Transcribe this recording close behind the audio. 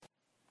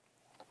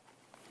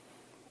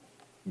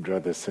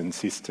Brothers and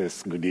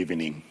sisters, good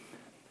evening.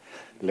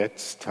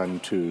 Let's turn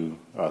to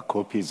our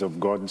copies of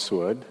God's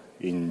Word.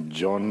 In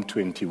John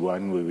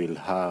 21, we will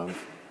have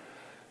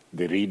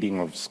the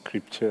reading of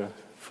Scripture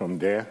from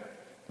there,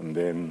 and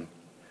then,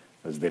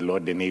 as the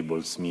Lord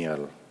enables me,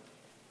 I'll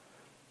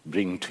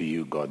bring to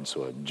you God's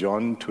Word.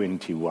 John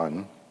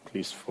 21,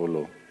 please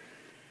follow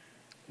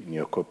in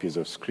your copies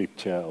of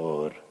Scripture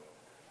or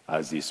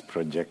as is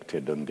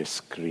projected on the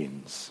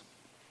screens.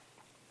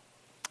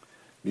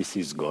 This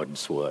is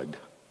God's Word.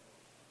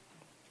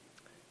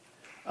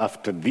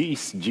 After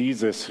this,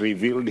 Jesus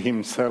revealed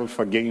himself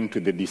again to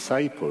the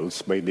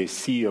disciples by the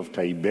Sea of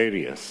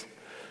Tiberias,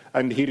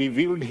 and he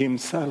revealed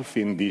himself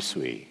in this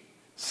way.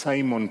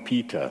 Simon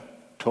Peter,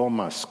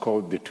 Thomas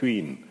called the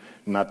twin,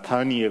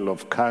 Nathanael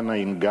of Cana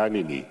in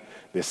Galilee,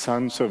 the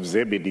sons of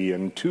Zebedee,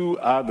 and two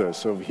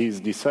others of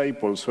his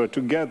disciples were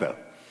together.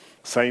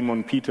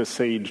 Simon Peter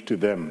said to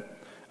them,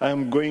 "I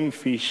am going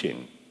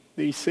fishing."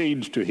 They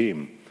said to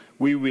him,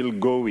 "We will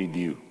go with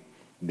you."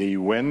 They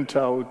went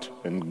out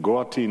and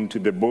got into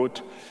the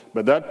boat,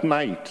 but that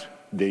night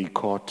they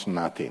caught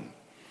nothing.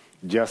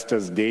 Just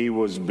as day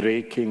was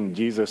breaking,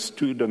 Jesus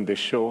stood on the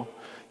shore,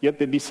 yet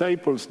the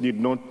disciples did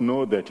not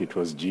know that it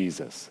was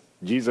Jesus.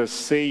 Jesus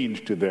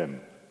said to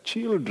them,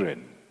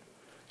 "Children,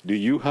 do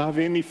you have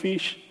any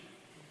fish?"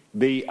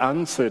 They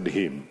answered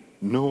him,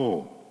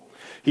 "No."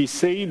 He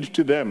said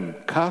to them,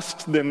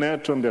 "Cast the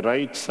net on the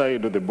right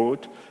side of the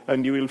boat,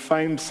 and you will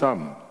find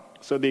some."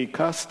 So they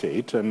cast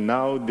it, and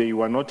now they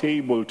were not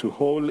able to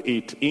haul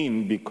it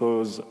in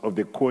because of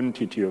the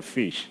quantity of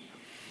fish.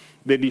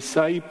 The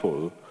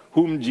disciple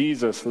whom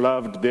Jesus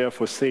loved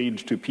therefore said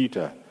to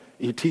Peter,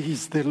 "It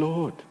is the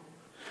Lord."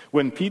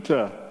 When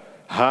Peter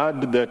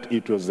heard that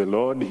it was the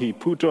Lord, he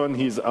put on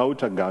his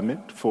outer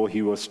garment, for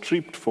he was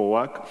stripped for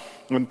work,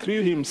 and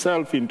threw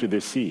himself into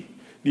the sea.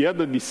 The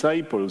other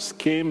disciples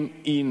came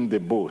in the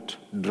boat,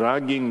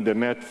 dragging the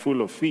net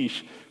full of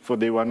fish, for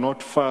they were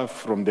not far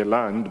from the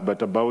land,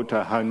 but about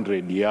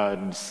 100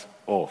 yards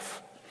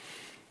off.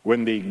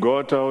 When they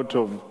got out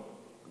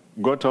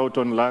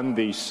on land,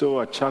 they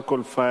saw a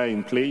charcoal fire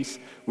in place,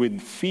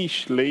 with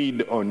fish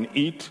laid on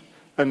it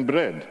and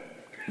bread.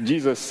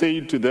 Jesus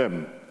said to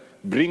them,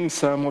 "Bring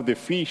some of the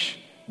fish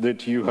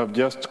that you have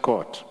just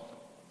caught."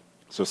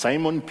 So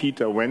Simon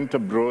Peter went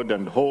abroad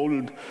and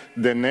hauled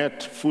the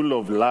net full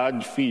of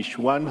large fish,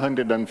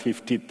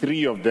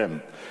 153 of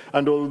them.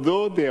 And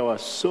although there were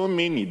so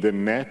many, the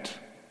net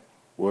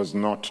was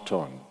not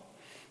torn.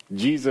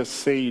 Jesus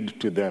said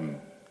to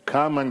them,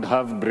 "Come and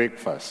have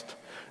breakfast."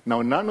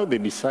 Now none of the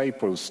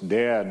disciples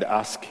dared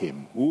ask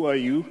him, "Who are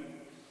you?"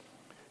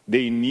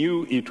 They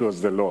knew it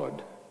was the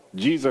Lord.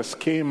 Jesus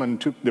came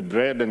and took the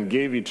bread and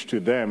gave it to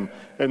them,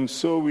 and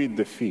so with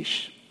the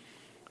fish.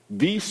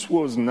 This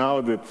was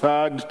now the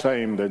third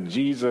time that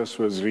Jesus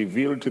was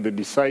revealed to the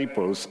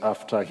disciples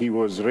after he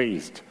was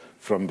raised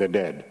from the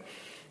dead.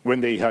 When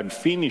they had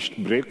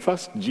finished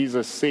breakfast,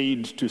 Jesus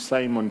said to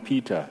Simon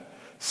Peter,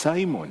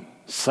 "Simon,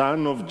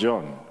 son of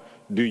John,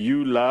 do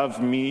you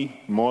love me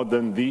more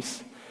than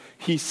this?"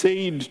 He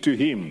said to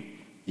him,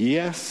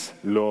 "Yes,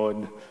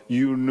 Lord,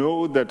 you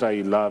know that I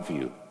love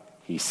you."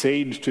 He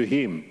said to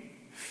him,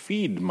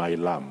 "Feed my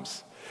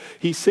lambs."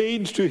 He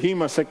said to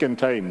him a second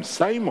time,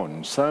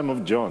 "Simon, son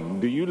of John,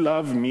 do you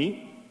love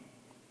me?"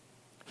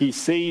 He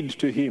said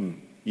to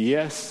him,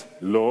 "Yes,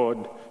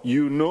 Lord,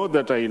 you know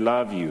that I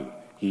love you."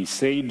 He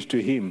said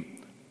to him,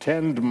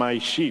 "Tend my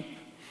sheep."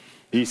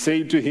 He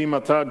said to him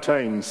a third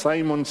time,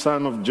 "Simon,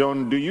 son of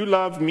John, do you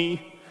love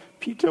me?"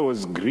 Peter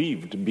was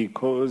grieved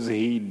because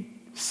he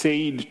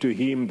said to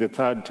him the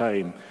third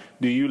time,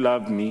 "Do you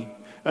love me?"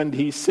 And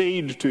he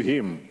said to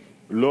him,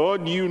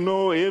 "Lord, you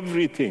know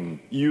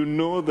everything. You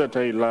know that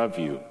I love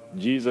you."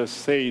 Jesus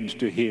said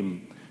to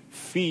him,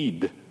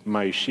 "Feed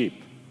my sheep.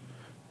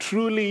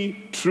 Truly,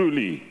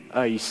 truly,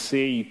 I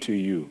say to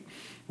you,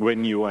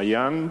 when you were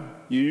young,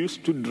 you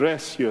used to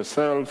dress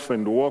yourself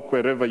and walk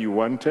wherever you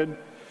wanted.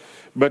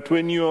 But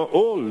when you are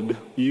old,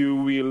 you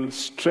will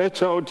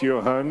stretch out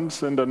your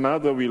hands, and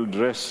another will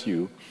dress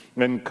you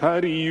and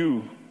carry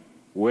you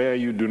where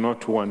you do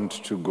not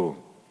want to go."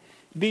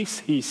 This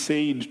he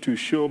said to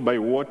show by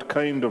what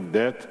kind of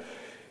death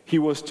he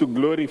was to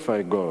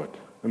glorify God.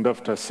 And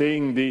after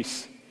saying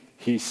this,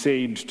 he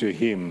said to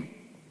him,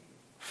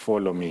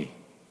 "Follow me."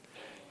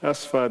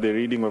 As for the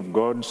reading of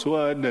God's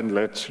word, and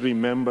let's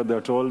remember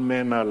that all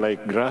men are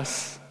like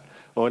grass.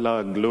 All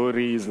our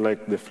glory is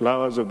like the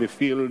flowers of the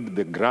field.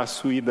 The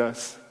grass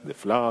withers, the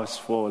flowers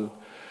fall,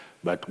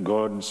 but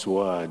God's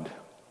word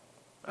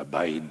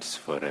abides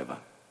forever.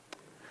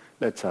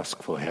 Let's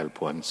ask for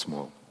help once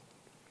more.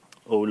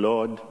 O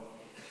Lord,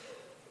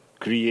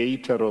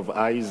 creator of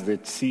eyes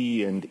that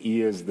see and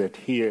ears that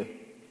hear,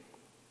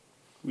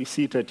 we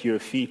sit at your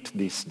feet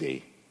this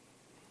day.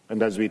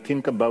 And as we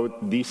think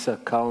about this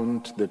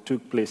account that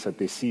took place at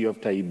the Sea of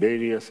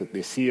Tiberias, at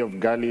the Sea of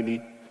Galilee,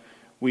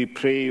 we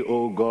pray,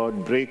 O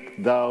God,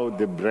 break thou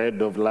the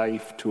bread of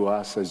life to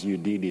us as you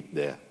did it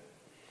there.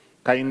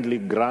 Kindly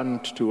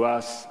grant to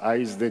us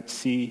eyes that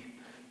see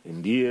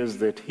and ears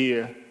that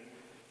hear,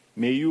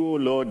 May you, O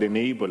Lord,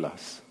 enable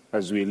us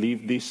as we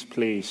leave this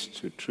place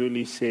to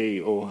truly say,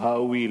 oh,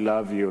 how we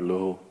love your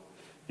law.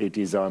 It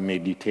is our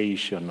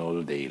meditation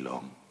all day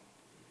long.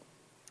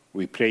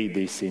 We pray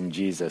this in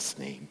Jesus'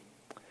 name.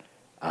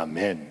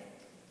 Amen.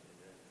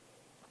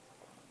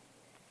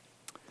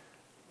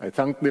 I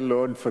thank the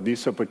Lord for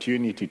this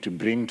opportunity to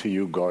bring to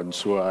you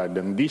God's word.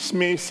 And this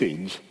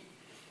message,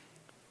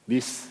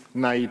 this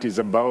night, is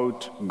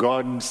about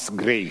God's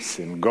grace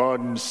and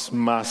God's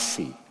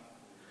mercy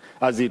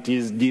as it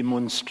is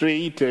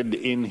demonstrated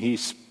in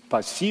his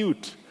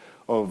pursuit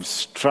of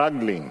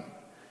struggling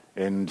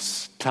and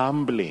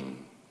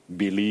stumbling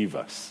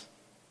believers.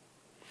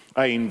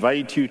 I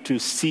invite you to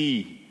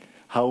see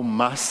how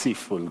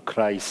merciful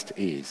Christ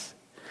is.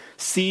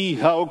 See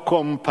how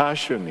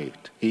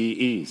compassionate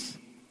he is.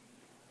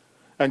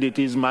 And it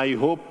is my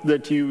hope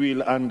that you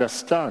will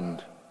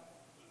understand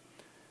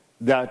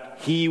that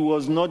he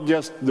was not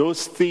just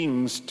those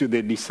things to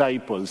the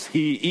disciples.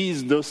 He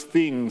is those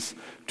things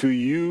to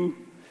you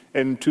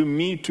and to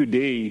me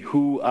today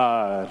who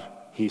are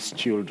his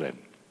children.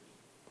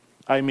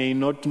 I may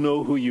not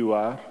know who you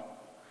are.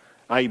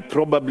 I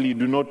probably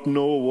do not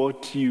know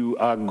what you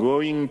are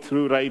going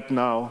through right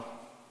now.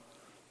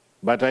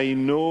 But I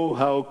know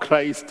how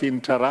Christ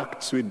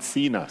interacts with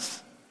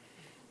sinners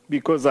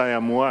because I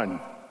am one.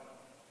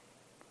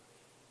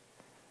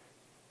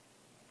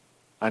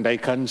 And I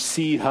can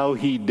see how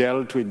he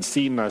dealt with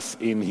sinners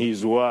in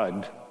his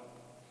word.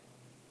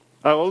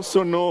 I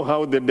also know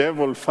how the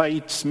devil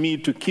fights me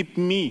to keep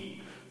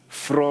me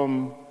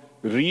from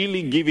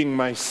really giving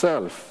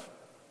myself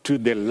to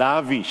the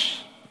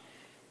lavish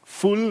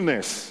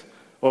fullness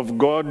of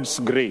God's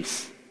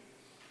grace.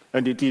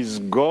 And it is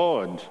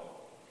God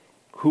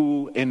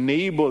who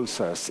enables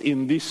us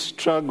in this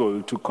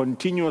struggle to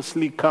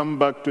continuously come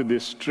back to the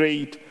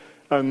straight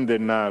and the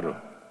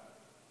narrow.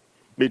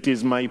 It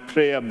is my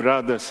prayer,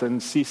 brothers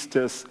and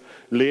sisters,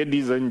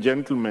 ladies and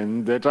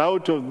gentlemen, that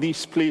out of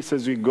this place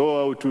as we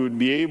go out, we would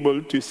be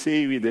able to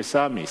say with the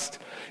psalmist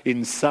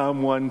in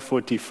Psalm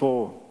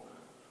 144,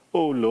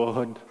 "Oh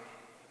Lord,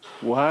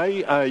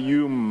 why are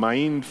you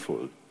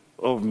mindful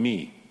of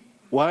me?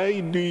 Why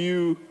do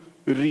you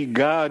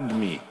regard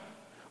me?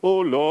 Oh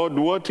Lord,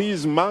 what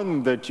is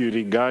man that you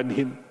regard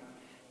him?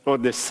 Or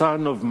the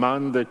son of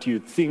man that you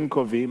think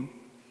of him?"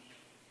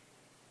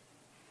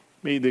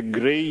 May the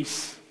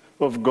grace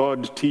of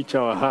God teach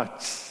our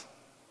hearts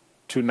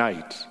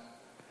tonight.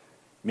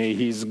 May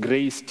his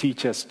grace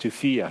teach us to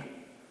fear,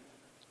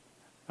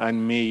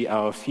 and may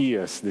our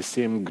fears the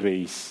same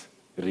grace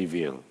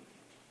relieve.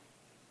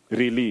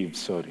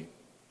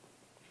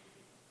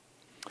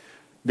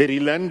 The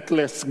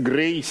relentless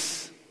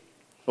grace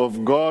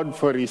of God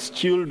for his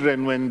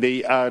children when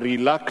they are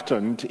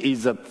reluctant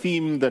is a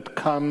theme that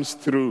comes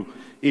through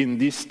in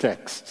this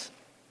text.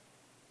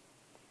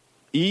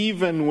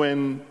 Even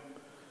when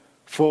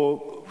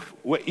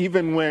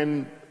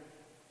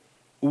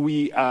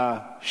we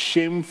are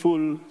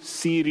shameful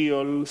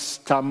serial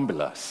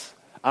stumblers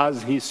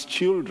as his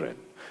children.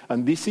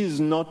 And this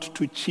is not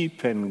to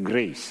cheapen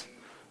grace.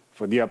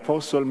 For the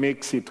apostle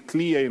makes it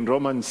clear in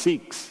Romans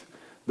 6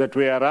 that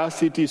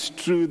whereas it is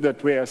true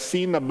that where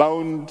sin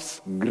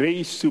abounds,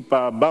 grace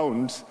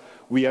superabounds,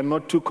 we are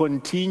not to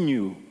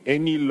continue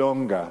any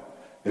longer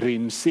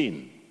in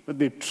sin. But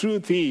the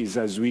truth is,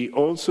 as we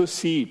also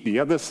see it, the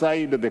other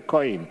side of the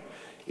coin,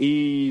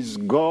 is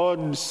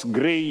God's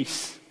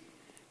grace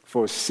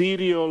for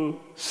serial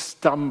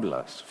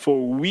stumblers,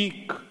 for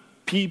weak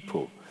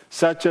people,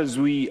 such as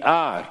we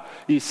are,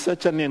 is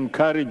such an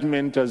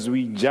encouragement as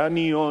we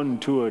journey on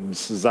towards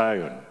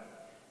Zion.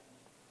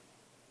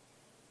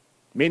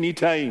 Many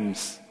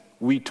times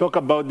we talk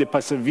about the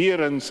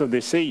perseverance of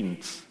the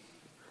saints,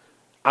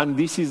 and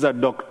this is a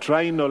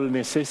doctrinal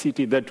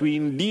necessity that we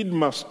indeed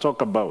must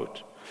talk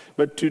about.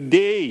 But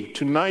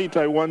tonight,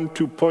 I want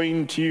to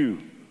point you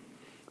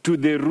to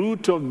the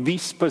root of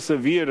this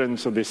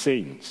perseverance of the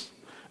saints.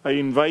 I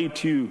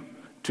invite you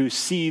to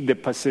see the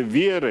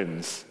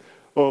perseverance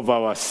of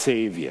our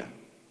Savior.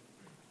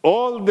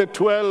 All the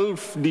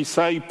 12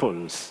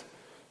 disciples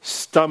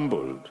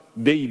stumbled.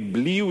 They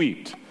blew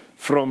it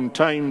from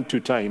time to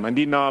time. And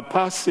in our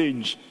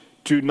passage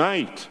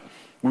tonight,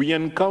 we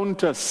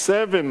encounter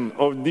 7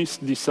 of these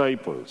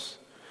disciples.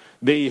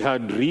 They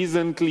had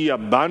recently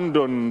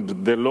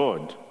abandoned the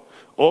Lord.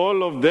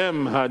 All of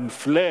them had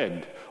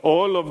fled.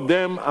 All of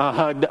them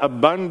had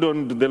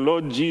abandoned the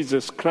Lord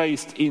Jesus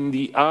Christ in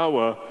the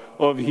hour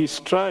of his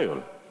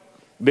trial.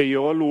 They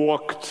all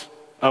walked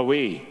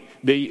away.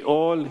 They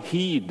all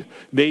hid.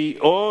 They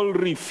all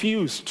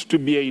refused to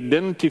be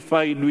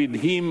identified with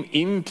him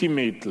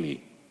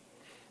intimately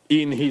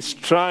in his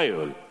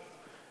trial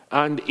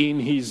and in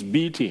his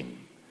beating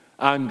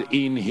and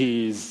in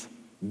his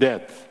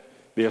death.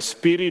 Their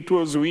spirit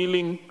was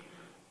willing,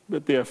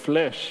 but their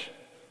flesh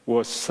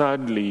was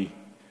sadly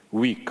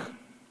weak.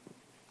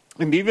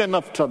 And even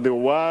after the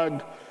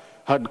word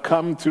had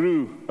come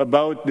through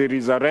about the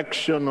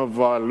resurrection of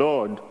our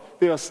Lord,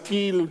 they are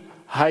still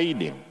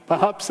hiding,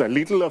 perhaps a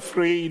little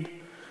afraid,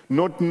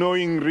 not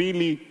knowing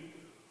really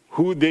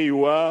who they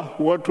were,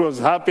 what was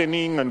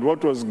happening, and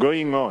what was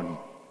going on.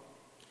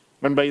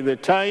 And by the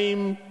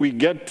time we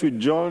get to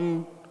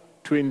John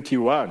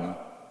 21,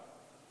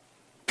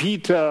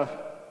 Peter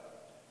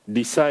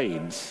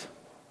decides,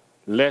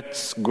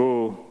 let's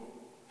go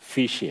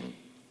fishing.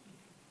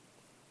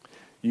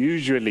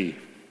 Usually,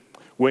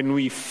 when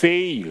we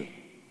fail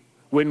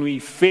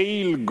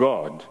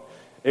God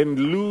and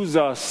lose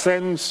our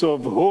sense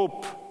of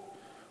hope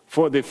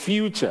for the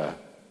future,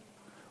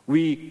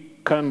 we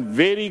can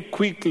very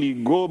quickly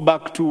go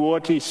back to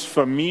what is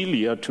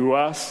familiar to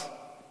us.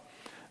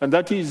 And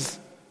that is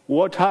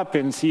what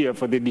happens here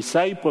for the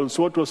disciples.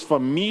 What was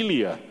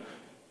familiar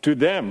to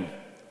them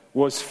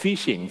was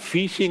fishing.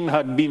 Fishing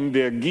had been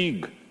their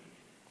gig.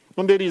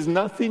 And there is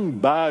nothing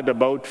bad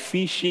about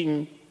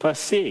fishing per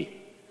se.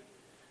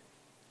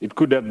 It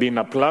could have been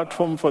a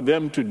platform for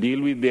them to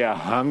deal with their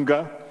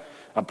hunger,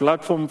 a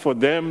platform for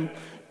them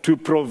to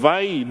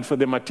provide for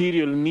the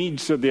material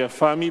needs of their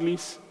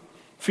families.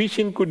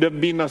 Fishing could have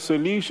been a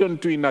solution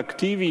to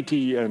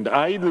inactivity and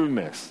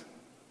idleness.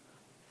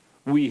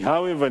 We,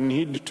 however,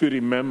 need to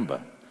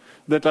remember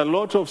that a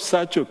lot of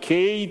such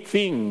okay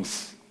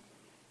things,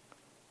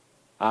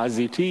 as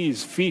it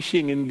is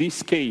fishing in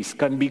this case,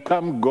 can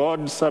become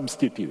God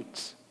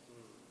substitutes.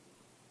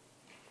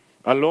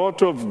 A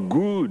lot of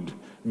good,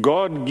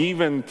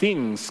 God-given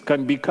things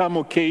can become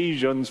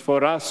occasions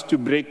for us to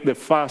break the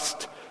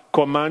first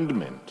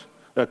commandment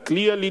that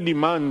clearly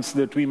demands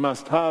that we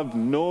must have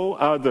no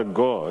other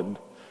God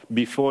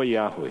before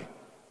Yahweh.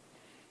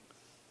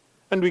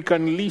 And we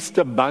can list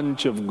a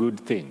bunch of good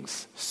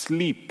things: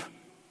 sleep,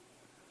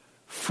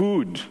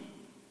 food,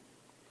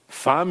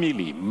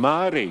 family,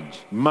 marriage,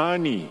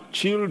 money,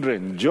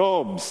 children,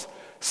 jobs,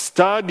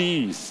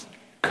 studies,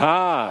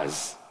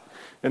 cars,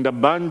 and a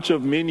bunch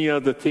of many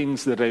other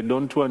things that I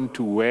don't want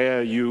to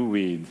wear you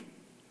with,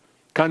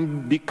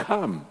 can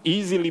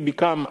easily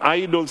become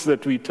idols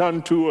that we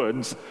turn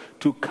towards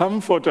to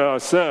comfort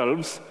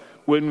ourselves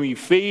when we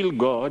fail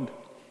God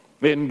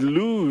and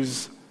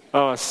lose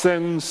our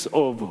sense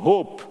of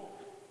hope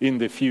in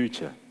the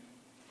future.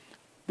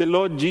 The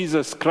Lord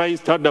Jesus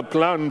Christ had a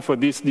plan for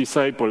these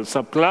disciples,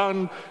 a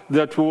plan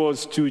that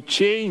was to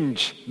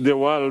change the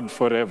world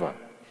forever.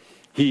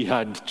 He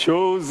had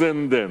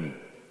chosen them.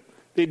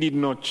 They did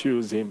not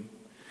choose him.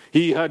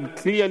 He had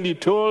clearly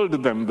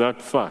told them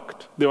that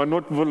fact. They were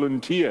not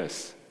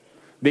volunteers.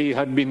 They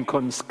had been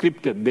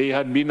conscripted. They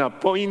had been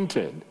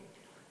appointed.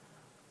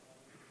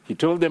 He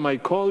told them, I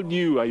called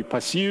you, I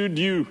pursued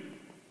you,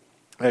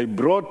 I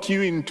brought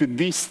you into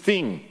this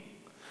thing.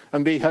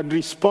 And they had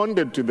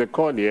responded to the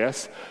call,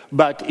 yes,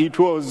 but it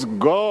was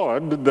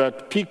God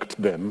that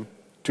picked them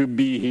to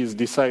be his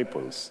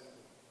disciples.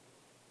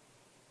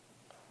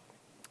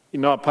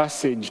 In our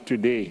passage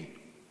today,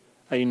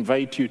 I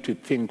invite you to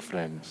think,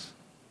 friends.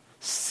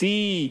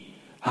 See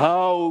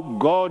how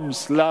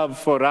God's love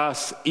for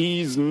us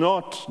is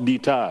not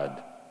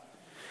deterred.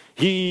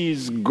 He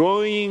is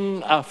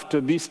going after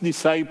these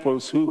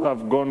disciples who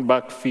have gone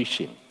back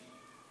fishing.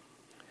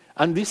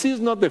 And this is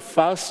not the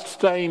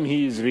first time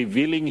he is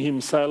revealing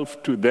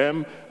himself to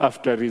them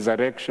after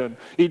resurrection.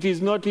 It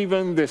is not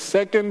even the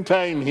second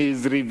time he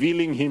is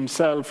revealing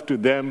himself to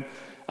them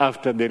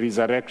after the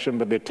resurrection.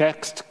 But the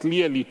text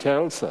clearly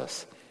tells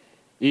us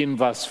in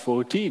verse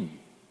 14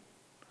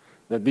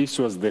 that this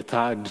was the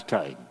third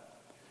time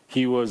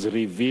he was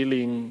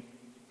revealing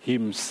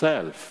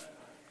himself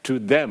to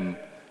them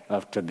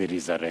after the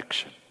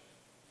resurrection.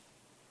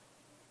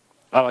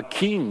 Our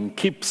King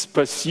keeps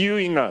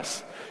pursuing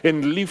us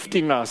and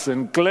lifting us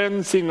and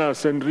cleansing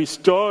us and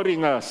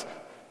restoring us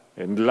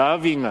and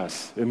loving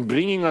us and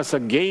bringing us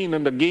again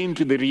and again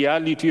to the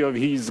reality of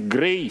his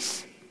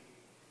grace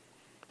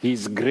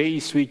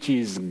which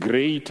is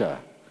greater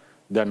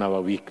than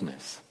our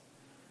weakness.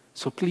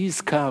 So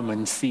please come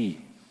and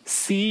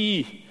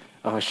see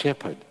our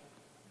shepherd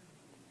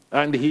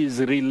and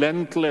his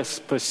relentless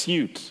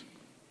pursuit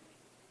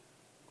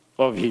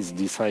of his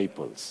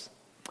disciples.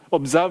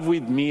 Observe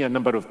with me a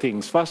number of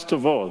things. First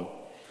of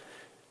all,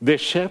 the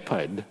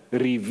shepherd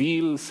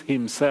reveals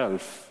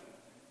himself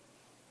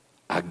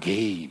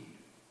again.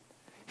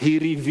 He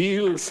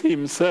reveals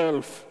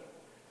himself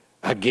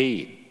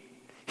again.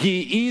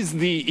 He is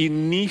the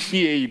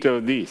initiator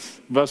of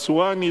this. Verse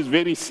 1 is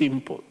very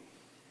simple.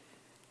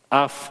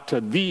 After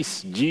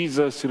this,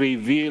 Jesus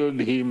revealed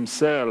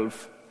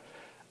himself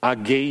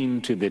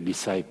again to the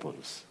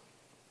disciples.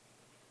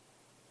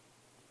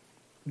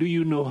 Do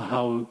you know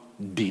how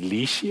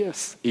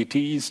delicious it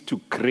is to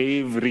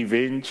crave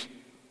revenge?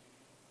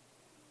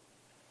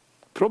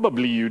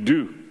 Probably you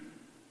do.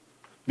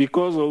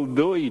 Because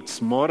although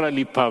it's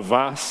morally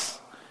perverse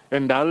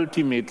and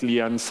ultimately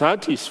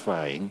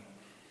unsatisfying,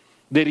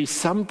 there is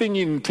something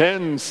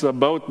intense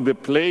about the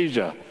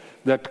pleasure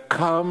that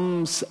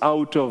comes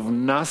out of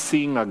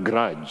nursing a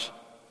grudge.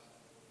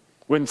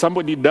 When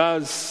somebody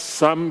does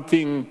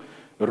something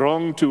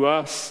wrong to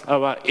us,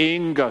 our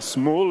anger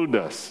smolds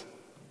us.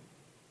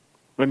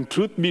 When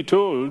truth be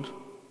told,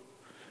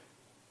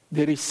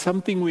 there is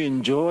something we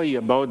enjoy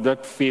about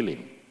that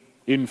feeling.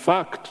 In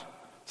fact,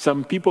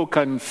 Some people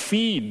can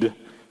feed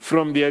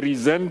from their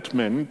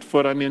resentment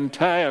for an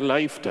entire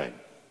lifetime.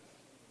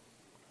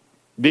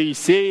 They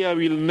say, I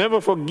will never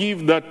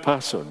forgive that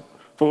person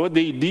for what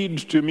they did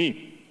to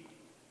me.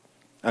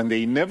 And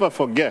they never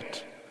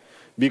forget,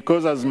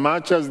 because as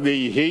much as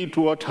they hate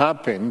what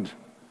happened,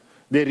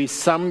 there is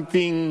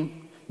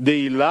something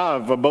they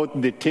love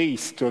about the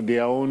taste of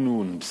their own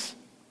wounds.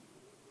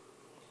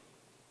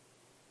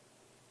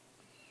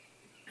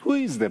 Who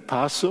is the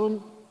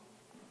person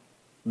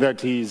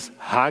that is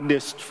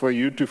hardest for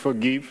you to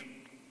forgive?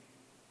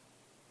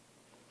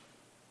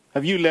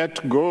 Have you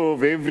let go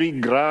of every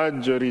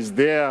grudge, or is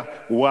there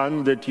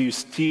one that you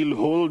still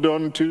hold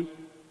on to?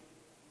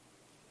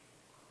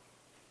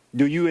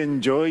 Do you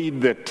enjoy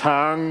the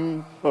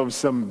tang of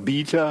some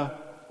bitter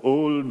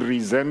old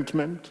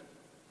resentment?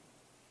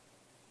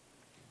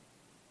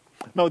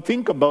 Now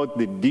think about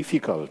the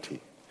difficulty,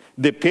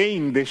 the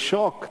pain, the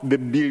shock, the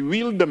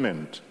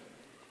bewilderment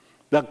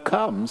that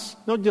comes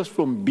not just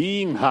from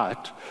being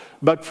hurt,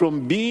 but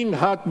from being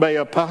hurt by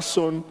a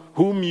person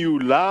whom you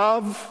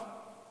love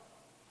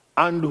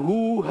and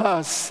who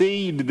has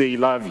said they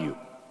love you.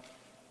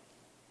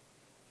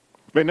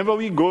 Whenever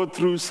we go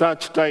through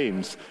such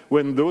times,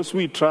 when those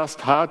we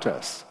trust hurt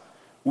us,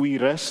 we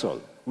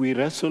wrestle. We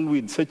wrestle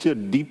with such a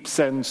deep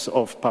sense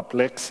of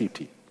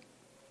perplexity.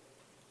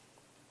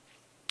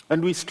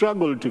 And we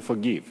struggle to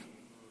forgive.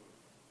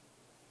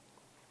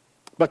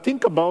 But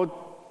think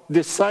about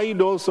the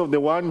side also of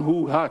the one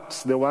who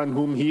hurts, the one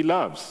whom he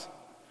loves.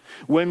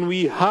 When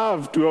we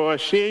have, to our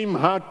shame,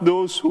 hurt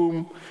those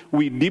whom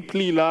we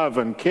deeply love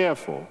and care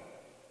for,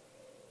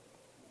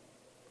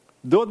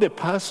 though the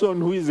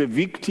person who is a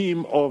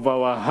victim of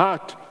our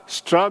hurt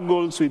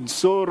struggles with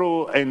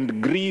sorrow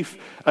and grief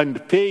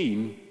and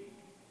pain,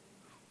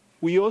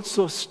 we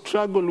also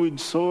struggle with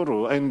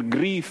sorrow and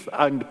grief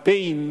and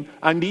pain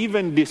and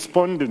even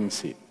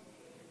despondency.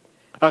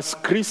 As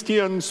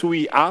Christians,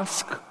 we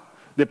ask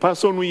the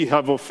person we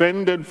have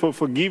offended for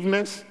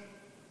forgiveness,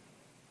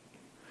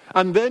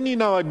 and then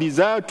in our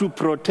desire to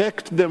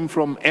protect them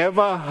from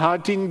ever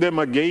hurting them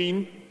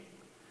again,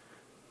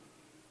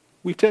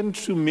 we tend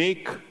to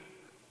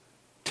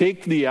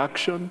take the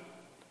action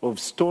of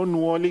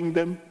stonewalling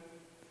them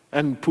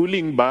and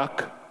pulling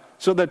back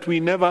so that we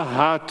never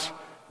hurt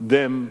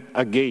them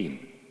again,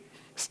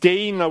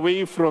 staying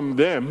away from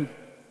them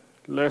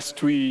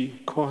lest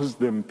we cause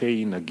them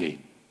pain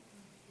again.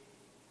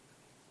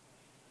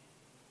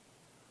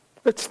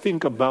 Let's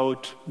think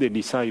about the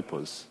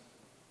disciples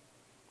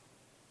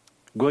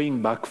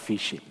going back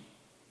fishing.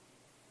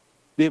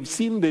 They've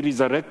seen the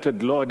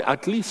resurrected Lord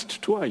at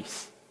least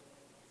twice.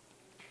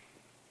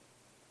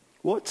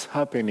 What's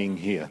happening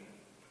here?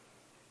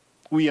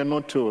 We are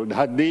not told.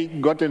 Had they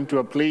gotten to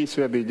a place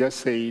where they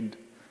just said,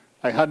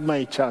 I had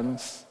my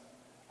chance,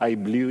 I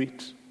blew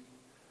it.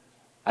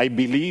 I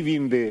believe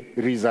in the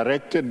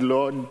resurrected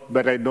Lord,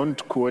 but I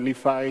don't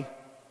qualify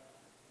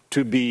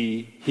to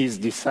be his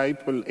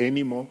disciple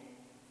anymore.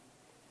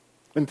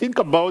 And think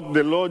about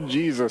the Lord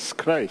Jesus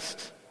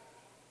Christ.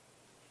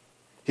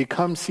 He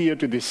comes here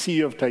to the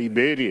Sea of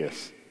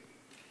Tiberias,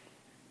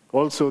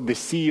 also the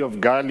Sea of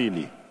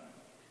Galilee,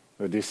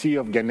 or the Sea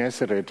of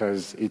Gennesaret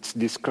as it's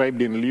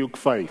described in Luke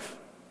 5.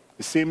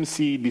 The same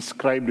sea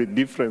described with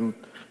different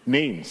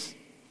names.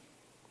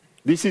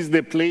 This is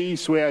the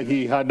place where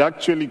he had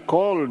actually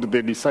called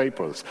the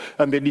disciples.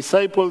 And the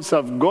disciples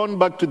have gone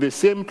back to the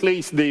same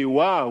place they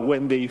were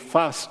when they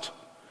first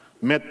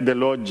met the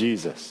Lord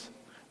Jesus.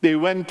 They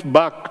went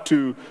back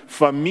to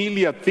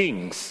familiar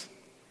things.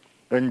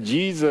 And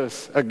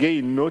Jesus,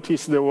 again,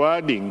 notice the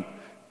wording,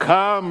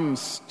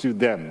 comes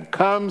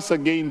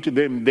again to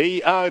them.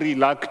 They are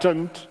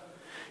reluctant.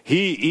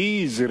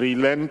 He is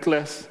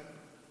relentless.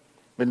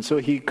 And so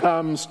he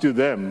comes to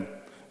them.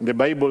 The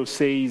Bible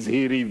says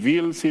he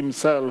reveals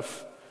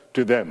himself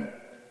to them.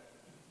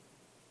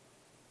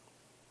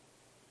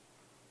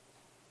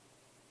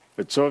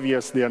 It's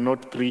obvious they are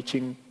not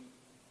preaching.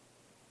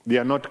 They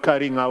are not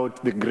carrying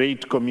out the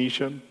Great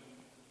Commission.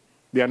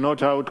 They are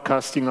not out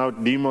casting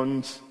out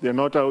demons. They are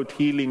not out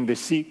healing the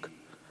sick.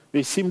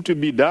 They seem to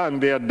be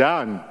done. They are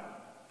done.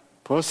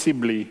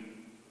 Possibly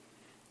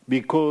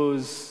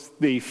because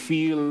they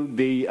feel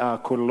they are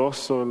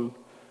colossal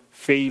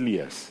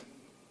failures.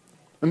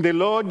 And the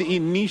Lord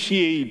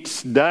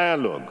initiates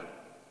dialogue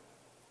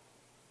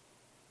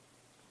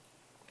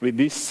with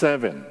these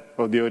 7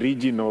 of the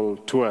original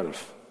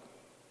 12.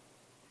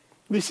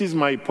 This is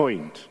my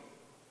point.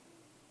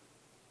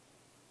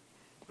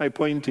 My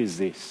point is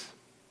this.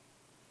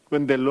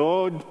 When the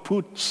Lord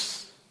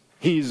puts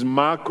his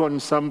mark on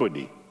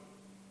somebody,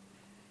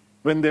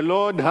 when the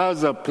Lord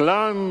has a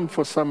plan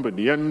for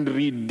somebody and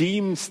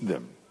redeems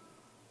them,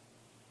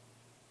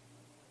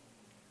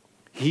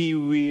 he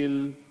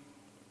will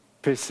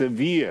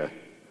persevere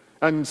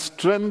and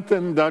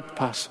strengthen that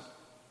person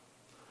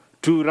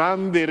to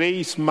run the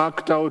race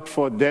marked out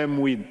for them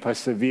with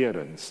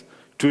perseverance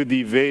to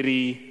the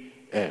very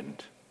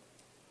end.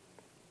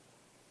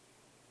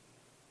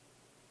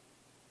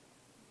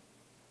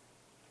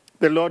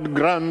 The Lord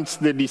grants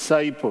the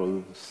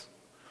disciples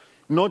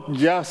not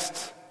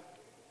just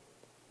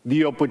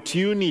the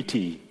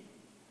opportunity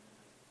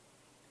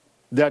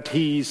that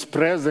he is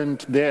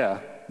present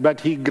there,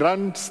 but he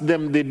grants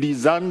them the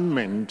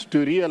discernment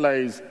to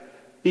realize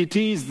it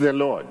is the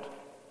Lord.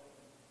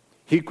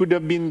 He could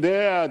have been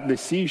there at the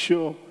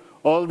seashore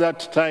all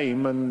that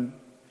time, and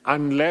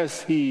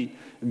unless he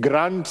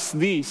grants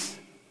this,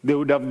 they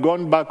would have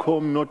gone back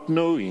home not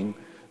knowing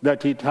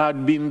that it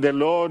had been the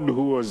Lord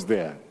who was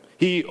there.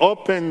 He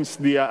opens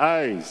their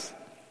eyes.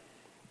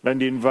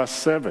 And in verse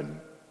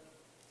 7,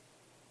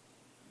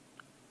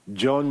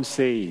 John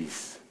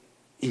says,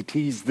 it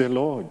is the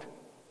Lord.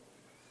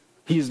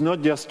 He is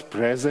not just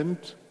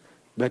present,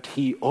 but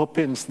he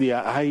opens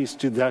their eyes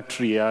to that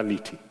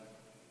reality.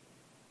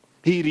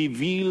 He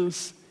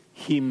reveals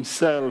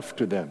himself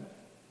to them.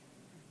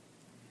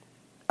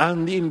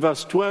 And in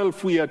verse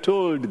 12, we are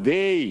told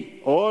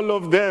they, all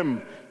of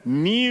them,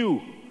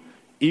 knew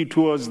it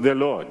was the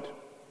Lord.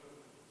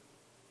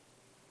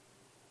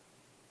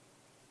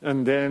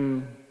 And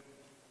then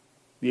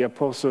the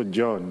Apostle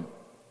John,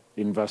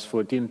 in verse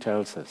 14,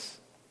 tells us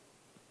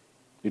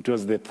it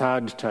was the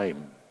third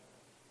time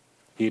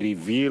he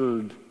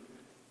revealed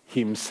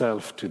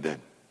himself to them.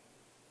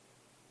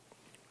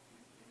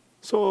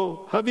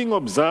 So, having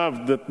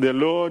observed that the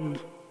Lord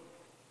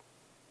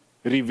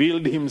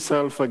revealed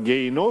himself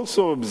again,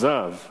 also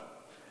observe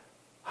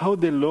how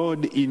the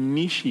Lord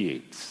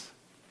initiates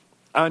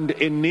and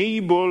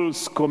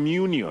enables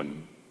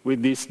communion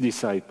with these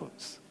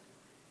disciples.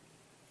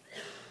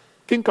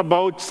 Think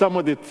about some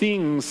of the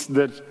things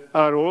that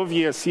are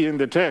obvious here in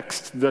the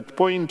text that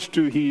point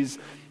to his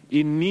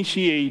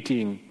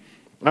initiating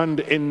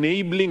and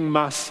enabling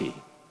mercy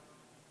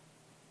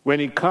when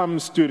it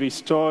comes to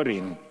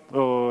restoring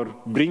or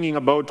bringing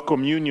about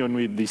communion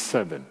with these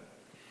seven.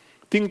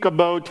 Think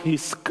about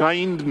his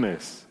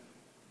kindness.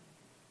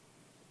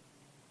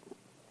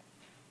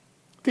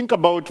 Think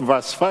about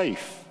verse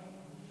 5.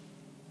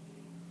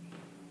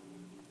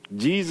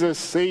 Jesus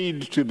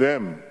said to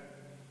them,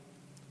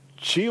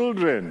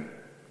 "Children,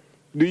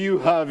 do you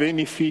have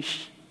any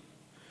fish?"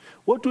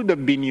 What would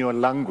have been your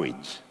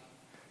language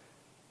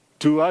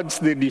towards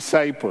the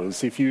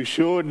disciples if you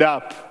showed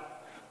up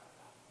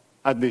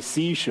at the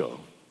seashore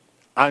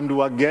and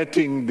were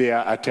getting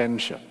their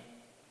attention?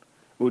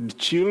 Would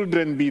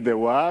children be the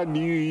word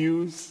you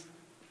use?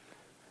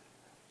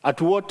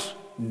 At what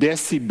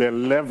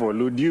decibel level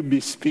would you be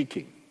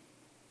speaking?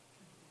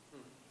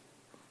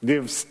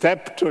 They've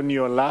stepped on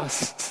your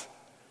last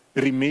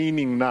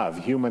remaining nerve,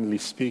 humanly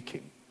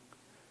speaking.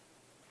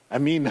 I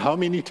mean, how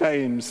many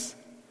times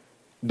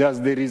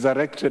does the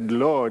resurrected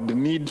Lord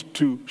need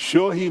to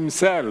show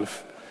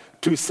himself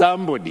to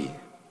somebody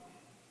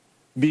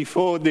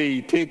before they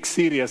take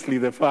seriously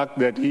the fact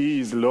that he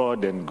is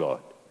Lord and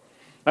God?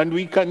 And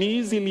we can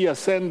easily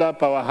ascend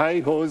up our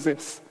high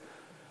horses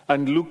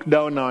and look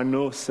down our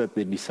nose at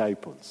the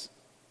disciples.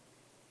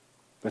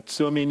 But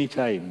so many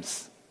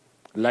times,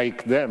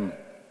 like them,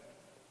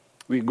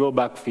 we go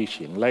back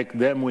fishing. Like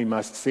them, we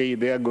must say,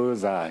 "There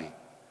goes I,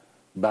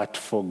 but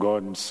for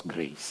God's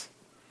grace."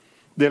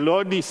 The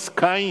Lord is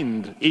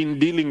kind in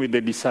dealing with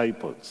the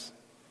disciples.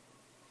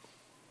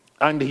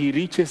 And he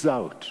reaches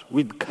out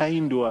with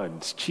kind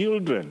words.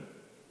 "Children,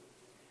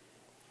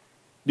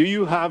 do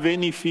you have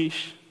any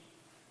fish?"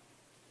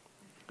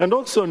 And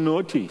also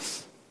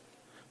notice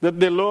that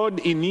the Lord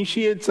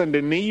initiates and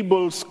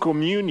enables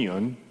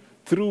communion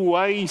through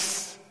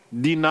wise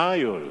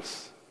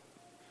denials.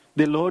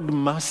 The Lord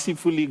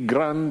mercifully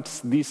grants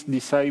these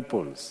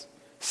disciples,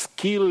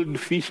 skilled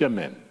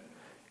fishermen,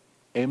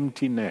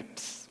 empty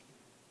nets.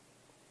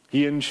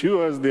 He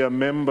ensures they are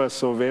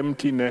members of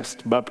Empty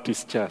Nest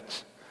Baptist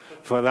Church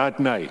for that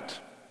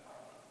night.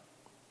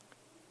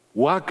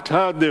 Worked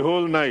hard the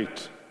whole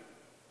night.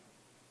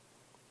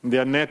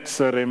 Their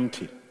nets are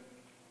empty.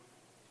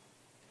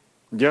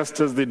 Just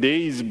as the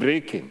day is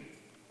breaking,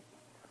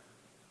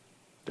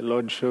 the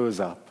Lord shows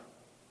up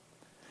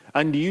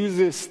and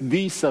uses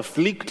this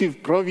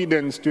afflictive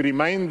providence to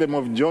remind them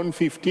of John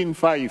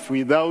 15:5,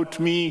 "Without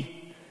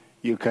me,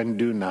 you can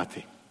do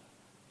nothing."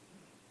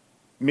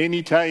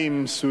 Many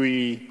times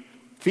we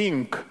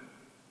think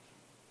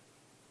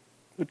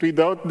that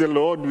without the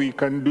Lord we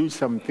can do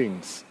some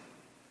things,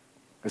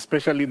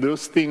 especially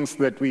those things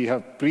that we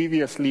have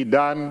previously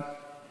done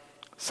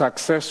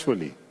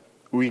successfully.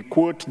 We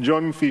quote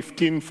John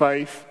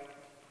 15:5.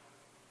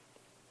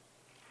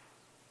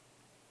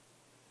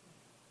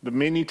 But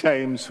many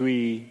times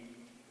we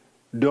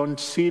don't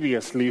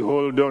seriously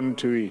hold on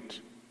to it.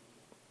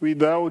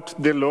 Without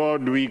the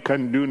Lord, we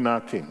can do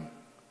nothing.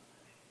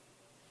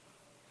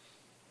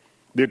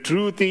 The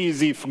truth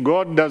is, if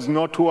God does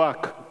not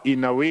work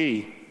in a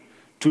way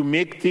to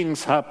make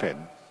things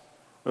happen,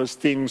 those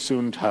things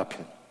won't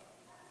happen.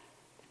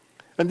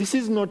 And this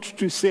is not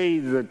to say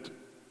that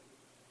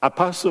a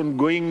person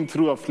going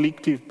through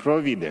afflictive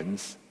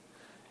providence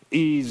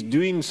is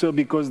doing so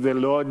because the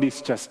Lord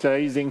is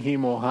chastising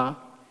him or her.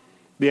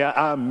 There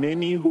are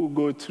many who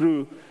go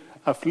through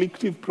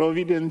afflictive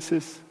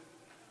providences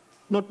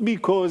not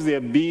because they are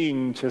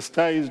being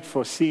chastised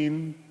for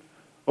sin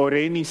or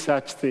any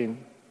such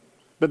thing.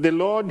 But the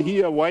Lord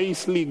here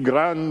wisely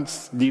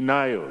grants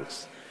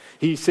denials.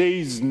 He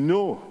says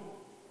no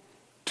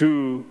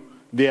to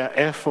their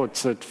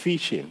efforts at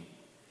fishing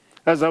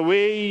as a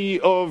way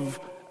of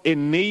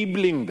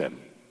enabling them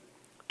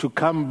to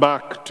come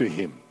back to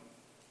him.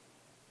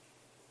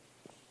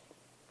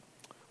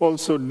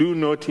 Also, do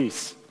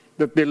notice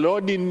that the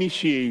Lord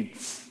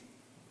initiates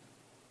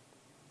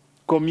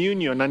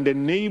communion and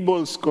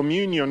enables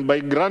communion by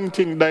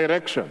granting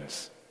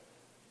directions.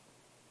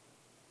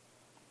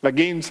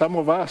 Again, some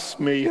of us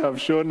may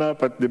have shown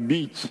up at the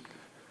beach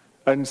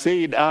and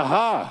said,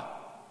 aha,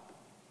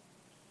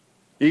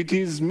 it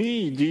is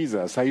me,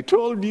 Jesus. I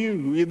told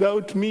you,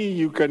 without me,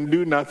 you can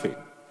do nothing.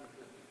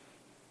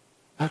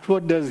 But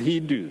what does he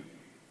do?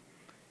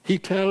 He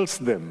tells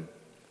them,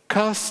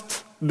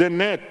 cast the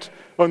net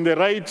on the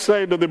right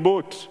side of the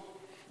boat,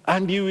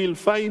 and you will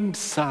find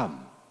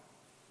some.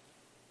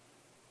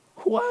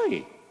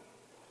 Why?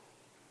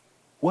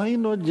 Why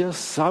not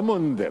just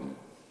summon them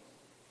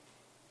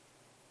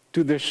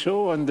to the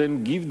shore and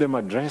then give them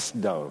a dress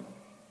down?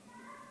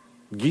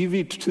 Give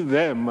it to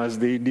them as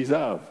they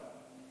deserve.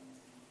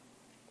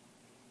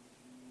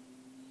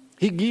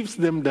 He gives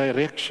them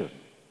direction.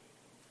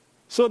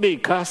 So they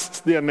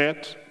cast their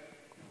net,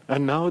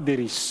 and now there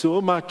is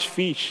so much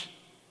fish.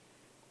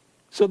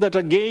 So that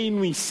again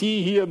we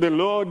see here the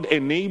Lord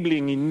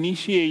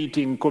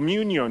initiating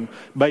communion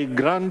by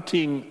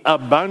granting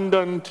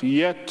abundant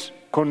yet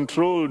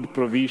controlled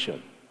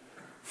provision.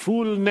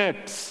 Full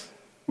nets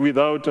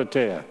without a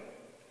tear.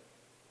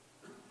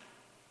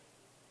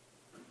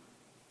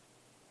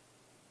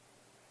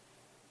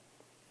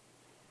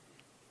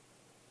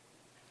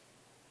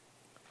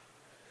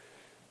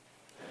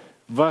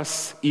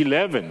 Verse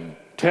 11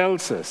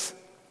 tells us,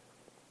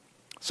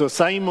 so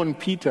Simon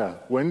Peter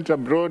went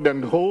abroad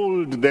and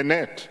hauled the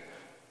net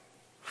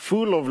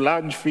full of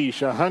large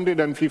fish,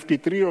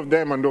 153 of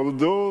them, and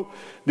although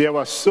there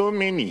were so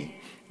many,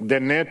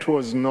 the net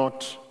was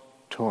not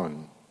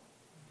torn.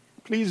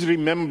 Please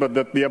remember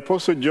that the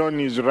Apostle John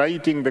is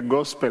writing the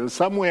gospel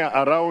somewhere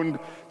around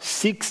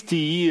 60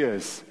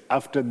 years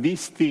after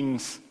these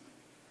things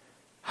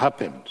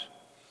happened.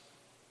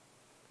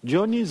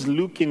 John is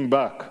looking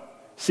back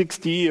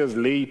 60 years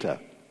later.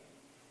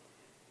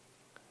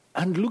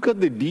 And look at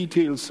the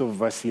details of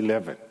verse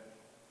 11.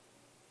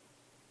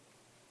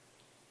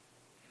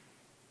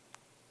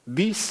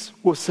 This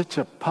was such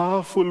a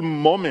powerful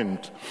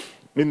moment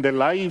in the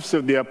lives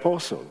of the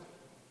apostle.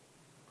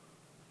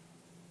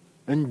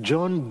 And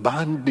John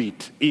burned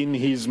it in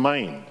his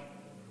mind.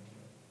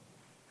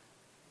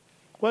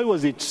 Why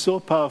was it so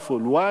powerful?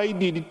 Why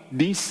did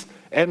this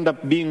end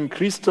up being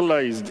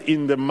crystallized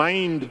in the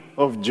mind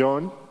of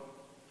John?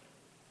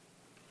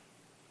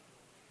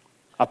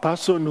 A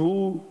person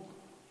who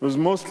was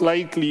most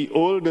likely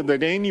older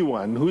than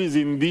anyone who is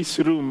in this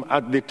room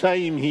at the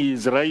time he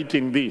is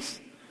writing this.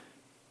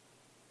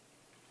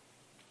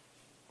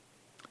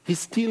 He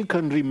still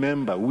can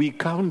remember, we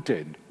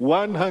counted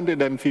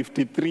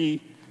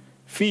 153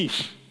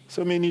 fish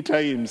so many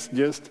times.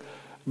 Just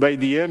by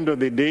the end of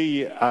the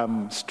day,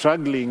 I'm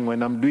struggling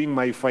when I'm doing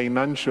my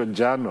financial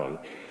journal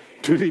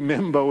to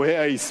remember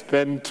where I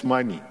spent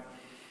money.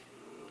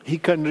 He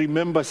can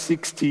remember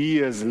 60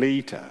 years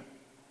later.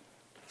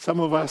 Some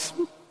of us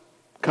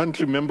can't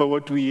remember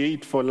what we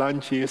ate for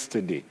lunch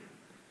yesterday.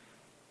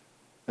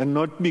 And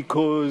not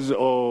because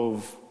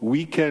of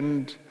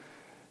weekend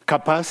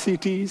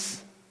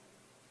capacities,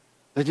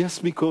 but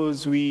just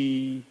because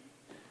we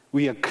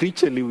are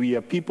creaturely, we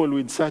are people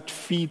with such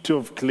feet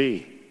of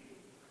clay.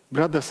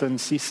 Brothers and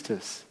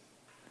sisters,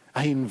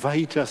 I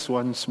invite us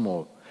once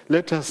more.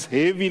 Let us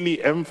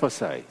heavily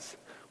emphasize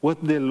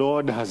what the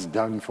Lord has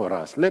done for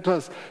us. Let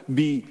us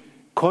be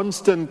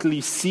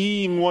constantly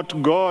seeing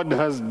what God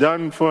has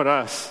done for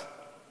us.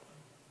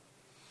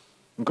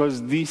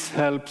 Because this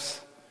helps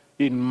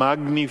in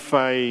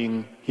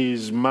magnifying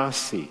his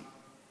mercy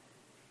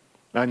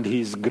and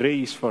his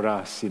grace for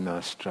us in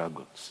our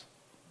struggles.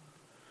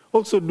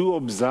 Also do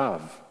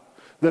observe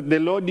that the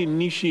Lord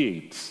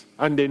initiates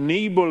and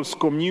enables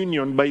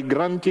communion by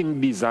granting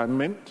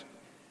discernment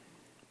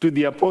to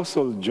the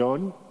Apostle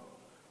John.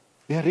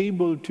 They are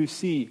able to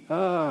see,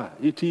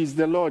 it is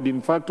the Lord.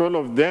 In fact, all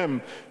of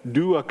them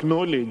do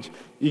acknowledge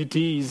it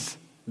is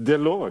the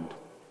Lord.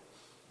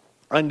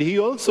 And he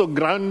also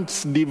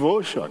grants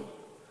devotion.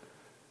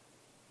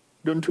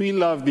 Don't we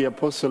love the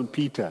Apostle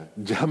Peter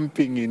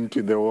jumping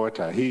into the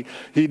water?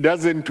 He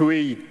doesn't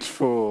wait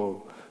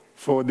for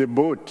the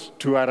boat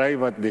to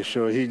arrive at the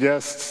shore. He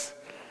just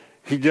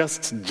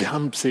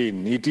jumps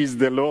in. It is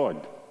the Lord.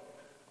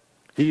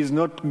 He is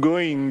not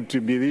going to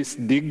be this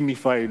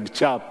dignified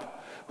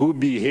chap who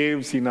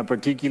behaves in a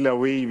particular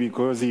way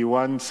because he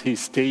wants his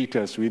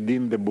status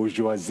within the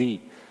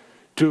bourgeoisie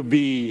to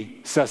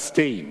be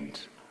sustained.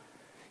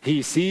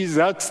 He sees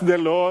that's the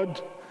Lord,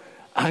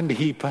 and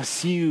he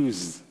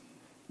pursues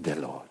the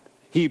Lord.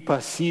 He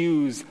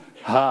pursues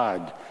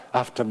hard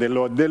after the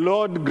Lord. The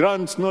Lord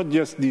grants not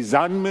just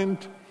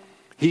discernment,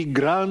 he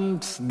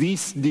grants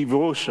this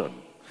devotion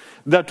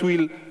that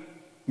will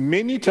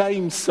many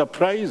times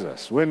surprise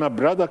us when a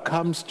brother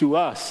comes to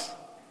us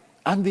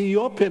and they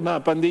open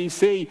up and they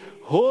say,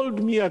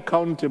 hold me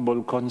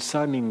accountable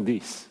concerning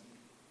this.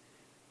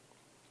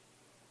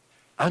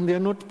 And they're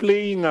not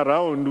playing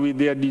around with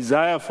their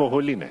desire for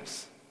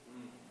holiness.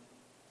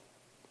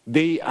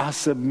 They are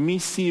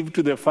submissive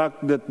to the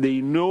fact that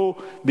they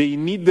know they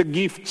need the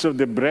gifts of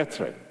the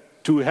brethren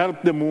to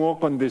help them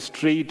walk on the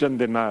straight and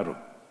the narrow.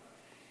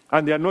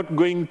 And they are not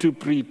going to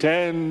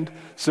pretend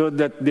so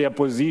that their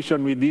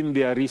position within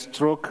the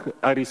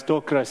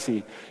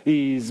aristocracy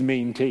is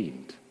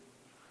maintained.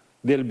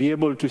 They'll be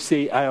able to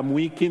say, I am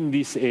weak in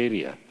this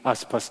area.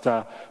 As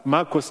Pastor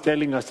Mark was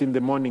telling us in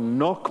the morning,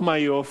 knock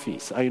my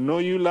office. I know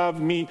you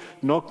love me.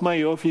 Knock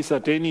my office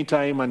at any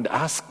time and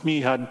ask me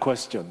hard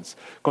questions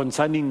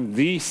concerning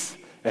this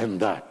and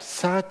that.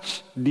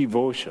 Such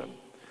devotion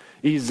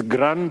is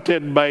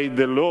granted by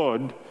the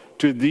Lord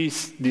to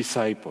these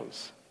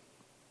disciples.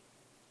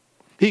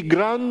 He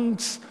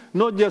grants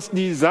not just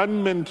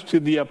discernment to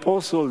the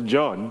Apostle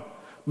John,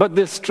 but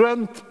the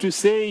strength to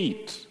say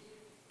it.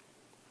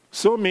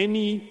 So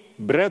many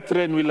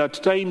brethren will at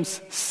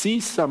times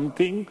see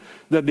something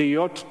that they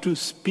ought to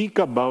speak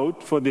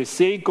about for the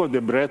sake of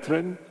the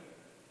brethren,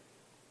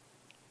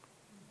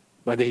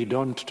 but they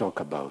don't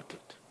talk about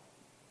it.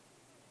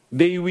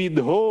 They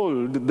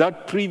withhold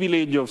that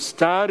privilege of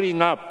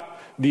stirring up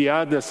the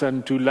others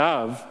unto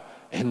love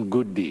and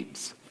good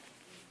deeds.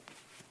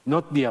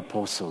 Not the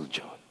Apostle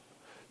John.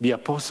 The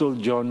Apostle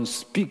John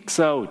speaks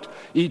out,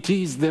 it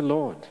is the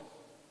Lord.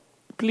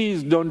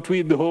 Please don't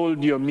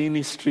withhold your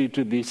ministry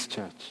to this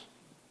church.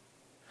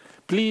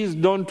 Please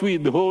don't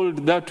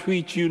withhold that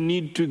which you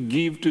need to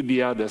give to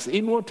the others,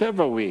 in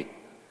whatever way.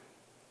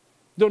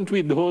 Don't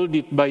withhold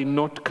it by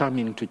not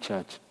coming to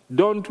church.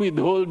 Don't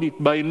withhold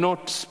it by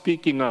not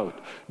speaking out.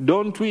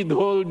 Don't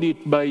withhold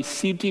it by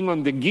sitting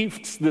on the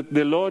gifts that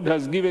the Lord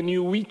has given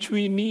you, which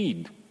we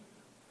need.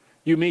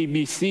 You may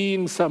be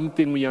seeing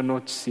something we are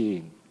not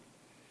seeing,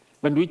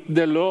 and which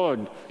the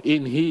Lord,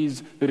 in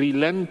his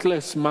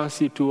relentless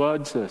mercy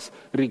towards us,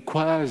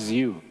 requires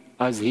you,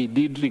 as he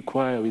did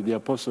require with the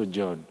Apostle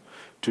John,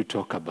 to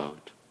talk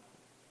about.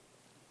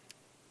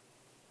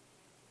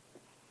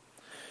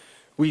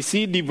 We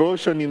see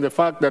devotion in the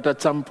fact that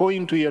at some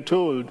point we are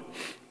told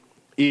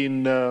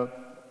in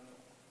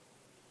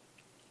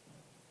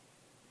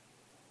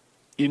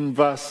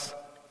verse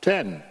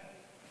 10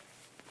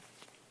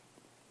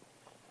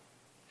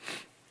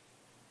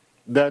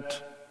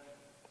 that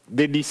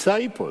the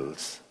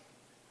disciples,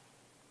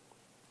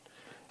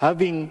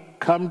 having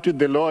come to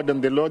the Lord,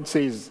 and the Lord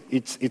says,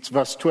 it's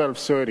verse 12,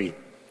 sorry,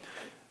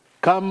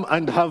 come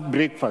and have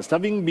breakfast.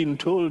 Having been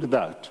told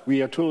that,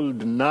 we are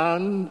told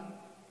none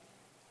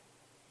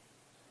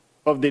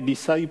of the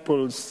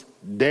disciples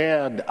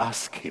dared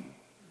ask him,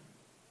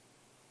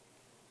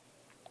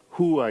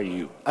 who are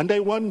you? And I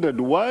wondered,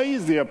 why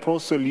is the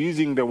apostle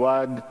using the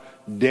word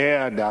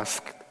dared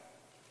ask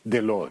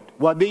the Lord?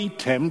 Were they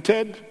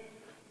tempted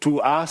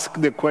to ask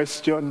the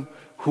question,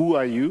 who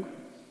are you?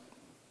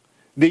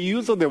 The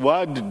use of the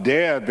word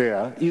dare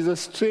there is a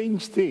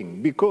strange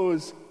thing,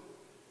 because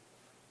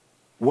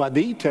were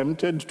they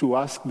tempted to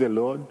ask the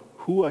Lord,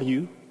 who are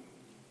you?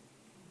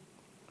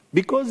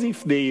 Because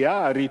if they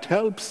are, it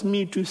helps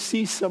me to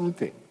see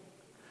something.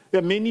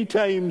 There are many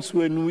times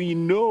when we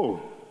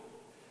know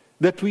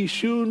that we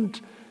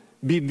shouldn't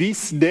be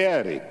this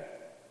daring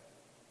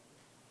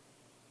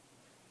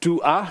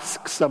to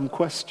ask some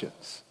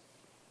questions.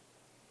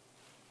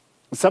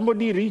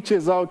 Somebody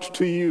reaches out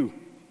to you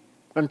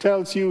and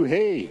tells you,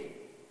 hey,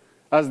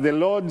 as the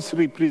Lord's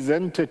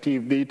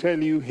representative, they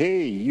tell you,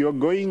 hey, you're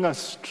going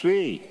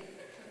astray.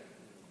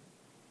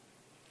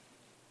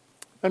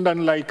 And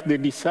unlike the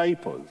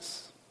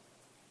disciples,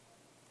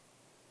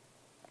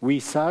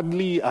 we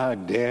sadly are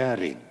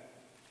daring.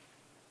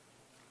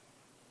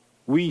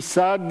 We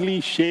sadly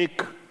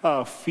shake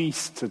our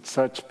fists at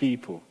such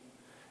people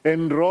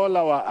and roll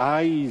our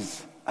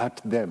eyes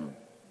at them.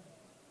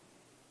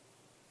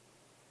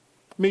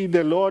 May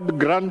the Lord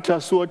grant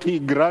us what he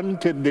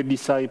granted the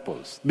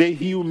disciples, the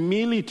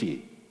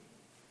humility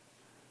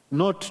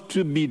not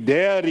to be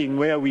daring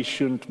where we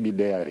shouldn't be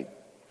daring.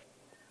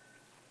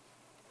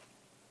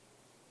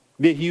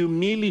 The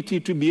humility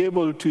to be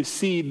able to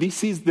see,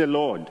 this is the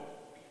Lord.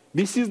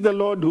 This is the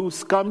Lord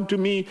who's come to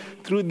me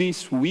through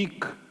this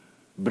weak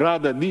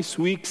brother, this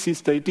weak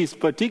sister. It is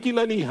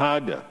particularly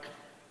harder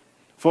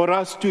for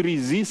us to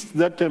resist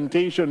that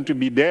temptation to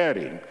be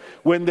daring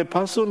when the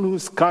person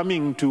who's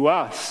coming to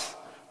us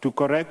to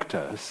correct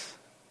us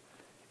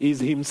is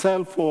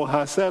himself or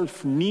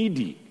herself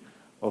needy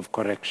of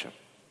correction.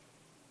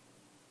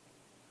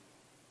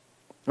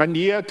 And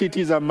yet it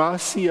is a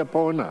mercy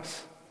upon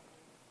us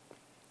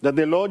that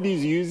the Lord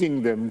is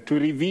using them to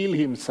reveal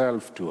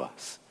himself to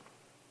us.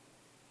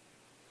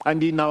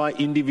 And in our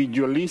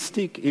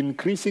individualistic,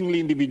 increasingly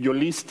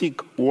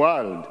individualistic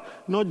world,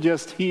 not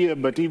just here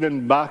but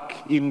even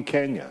back in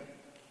Kenya,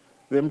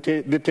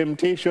 the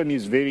temptation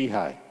is very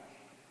high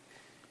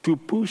to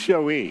push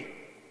away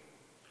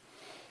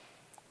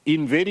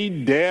in very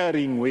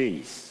daring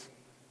ways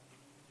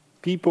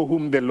People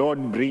whom the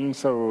Lord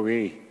brings our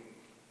way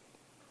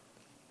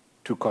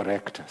to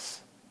correct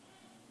us.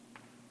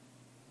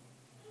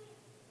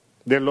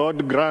 The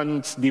Lord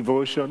grants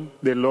devotion,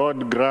 the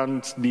Lord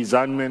grants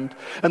discernment,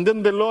 and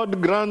then the Lord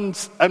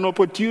grants an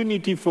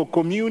opportunity for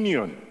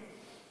communion.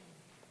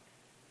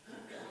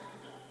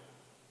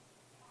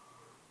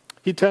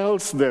 He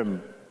tells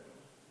them,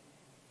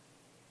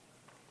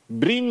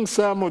 bring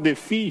some of the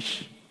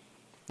fish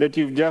that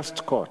you've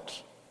just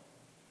caught.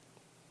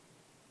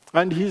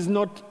 And he's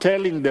not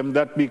telling them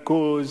that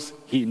because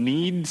he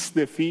needs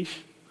the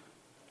fish.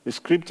 The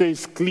scripture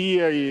is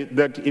clear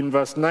that in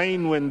verse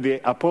 9, when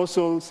the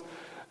apostles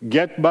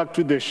get back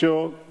to the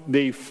shore,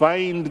 they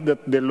find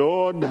that the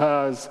Lord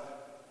has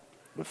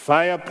a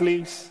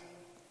fireplace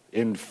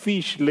and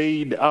fish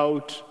laid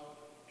out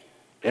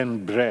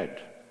and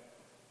bread.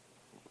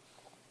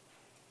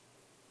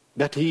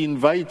 That he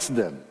invites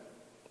them,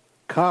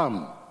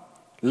 come,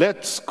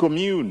 let's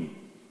commune.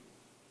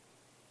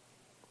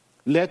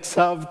 Let's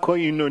have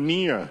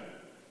koinonia.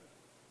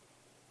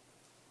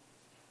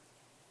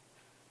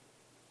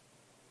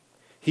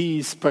 He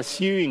is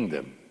pursuing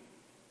them.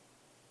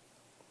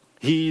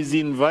 He is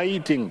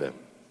inviting them.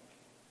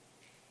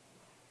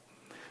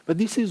 But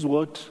this is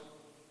what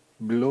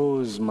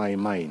blows my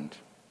mind.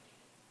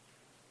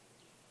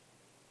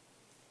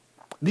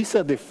 These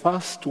are the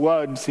first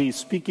words he's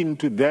speaking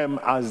to them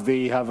as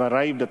they have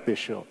arrived at the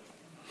shore.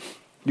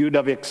 You would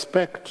have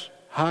expected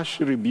harsh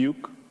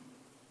rebuke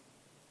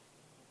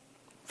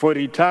for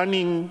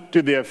returning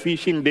to their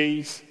fishing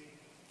days.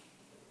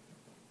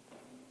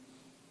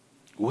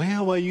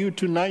 Where were you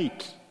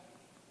tonight?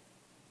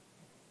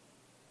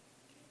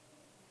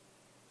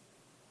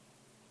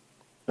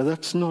 But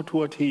that's not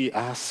what he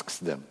asks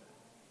them.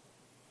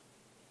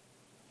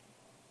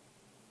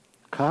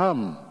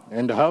 Come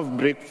and have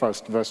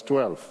breakfast, verse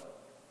 12.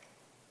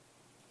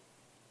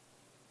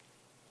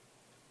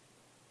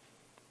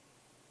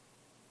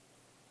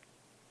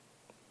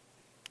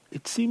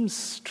 It seems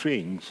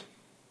strange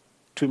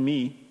to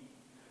me,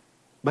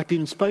 but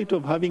in spite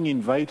of having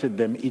invited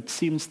them, it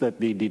seems that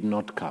they did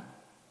not come.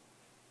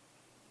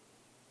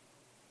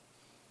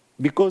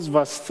 Because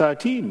verse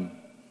 13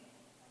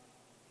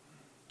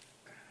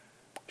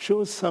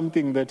 shows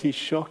something that is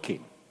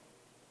shocking.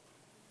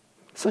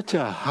 Such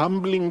a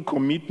humbling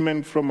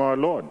commitment from our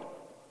Lord.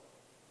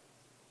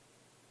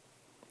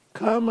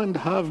 Come and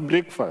have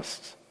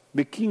breakfast.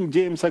 The King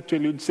James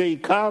actually would say,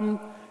 come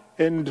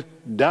and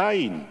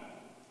dine.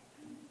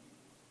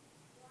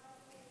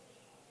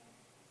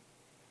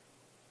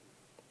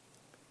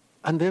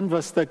 And then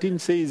verse 13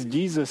 says,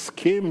 Jesus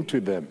came to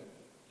them.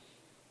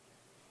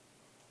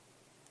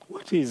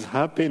 What is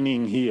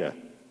happening here?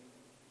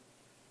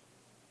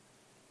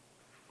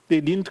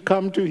 They didn't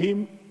come to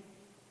him.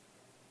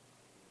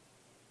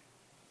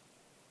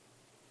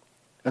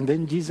 And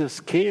then Jesus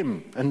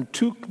came and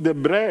took the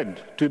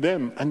bread to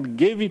them and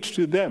gave it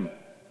to them.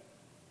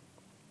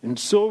 And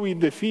so with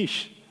the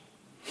fish.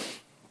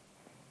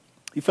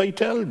 If I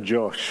tell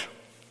Josh,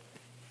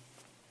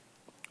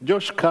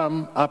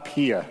 come up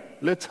here,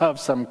 let's have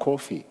some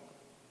coffee.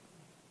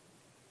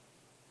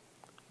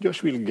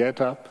 Josh will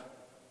get up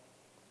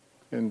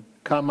and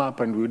come up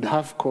and we'd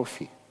have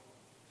coffee.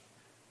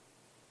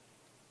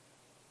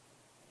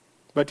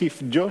 But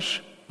if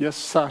Josh just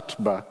sat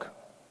back,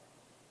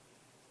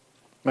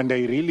 and I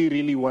really,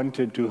 really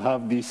wanted to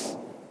have this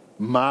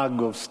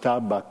mug of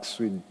Starbucks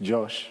with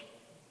Josh,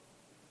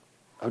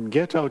 I'd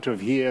get out of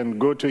here and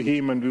go to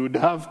him and we would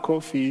have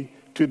coffee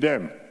to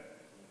them.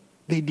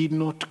 They did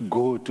not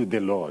go to the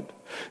Lord.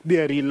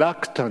 Their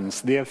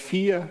reluctance, their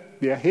fear,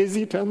 their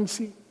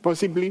hesitancy,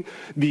 possibly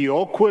the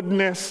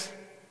awkwardness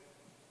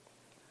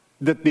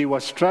that they were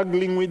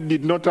struggling with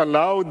did not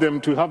allow them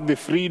to have the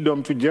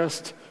freedom to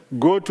just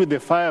go to the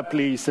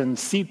fireplace and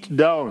sit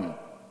down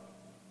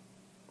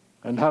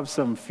and have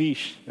some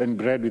fish and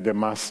bread with the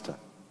master.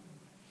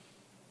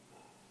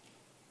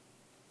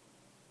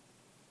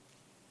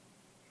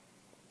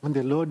 When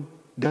the Lord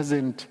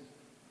doesn't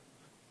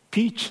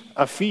pitch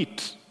a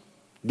fit,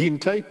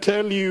 didn't I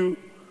tell you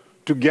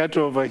to get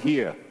over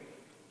here?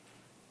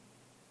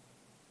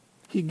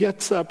 He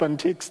gets up and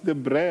takes the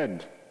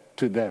bread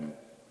to them.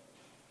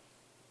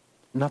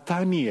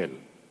 Nathaniel,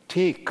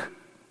 take.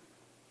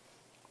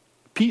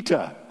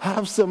 Peter,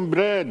 have some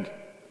bread.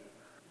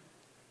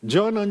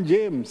 John and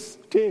James,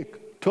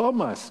 take.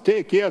 Thomas,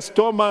 take. Yes,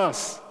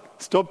 Thomas.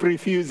 Stop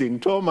refusing.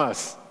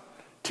 Thomas,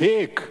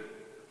 take.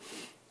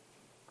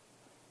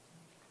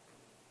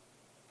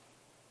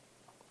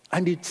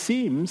 And it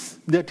seems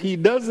that he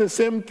does the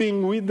same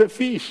thing with the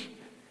fish.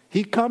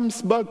 He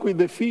comes back with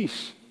the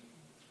fish.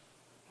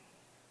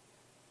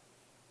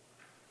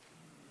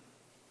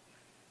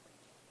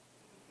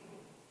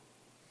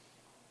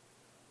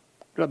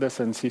 Brothers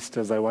and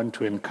sisters, I want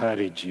to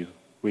encourage you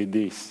with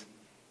this.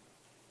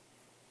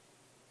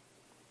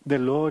 The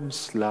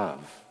Lord's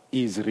love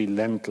is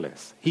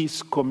relentless.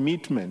 His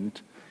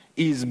commitment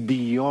is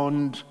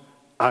beyond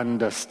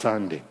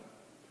understanding.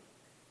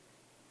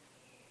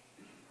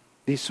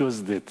 This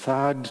was the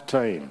third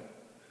time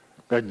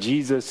that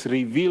Jesus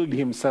revealed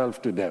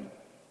himself to them.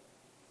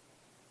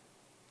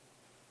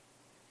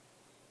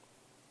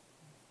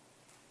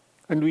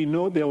 And we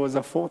know there was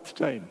a fourth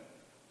time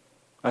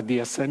at the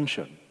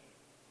ascension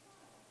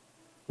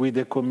with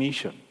the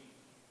commission.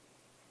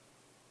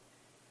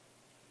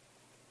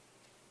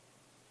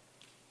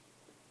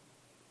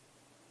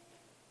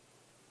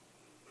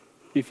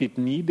 If it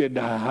needed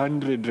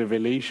 100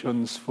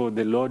 revelations for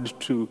the Lord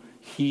to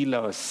heal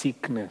our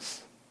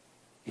sickness,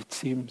 it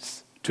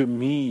seems to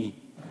me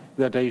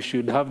that I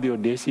should have the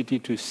audacity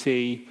to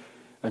say,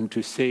 and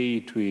to say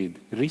it with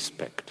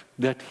respect,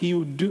 that he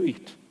would do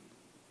it.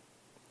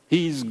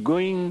 He is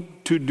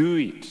going to do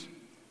it.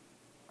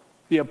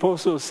 The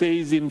apostle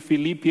says in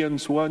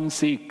Philippians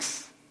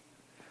 1:6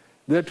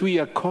 that we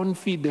are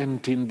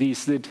confident in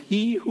this, that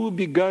he who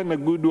began a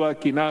good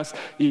work in us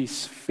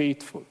is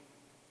faithful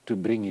to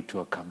bring it to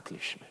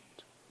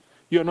accomplishment.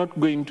 You're not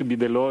going to be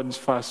the Lord's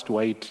first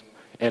white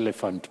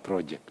elephant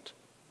project.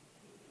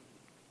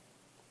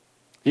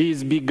 He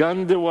has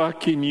begun the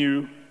work in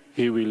you,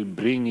 he will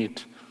bring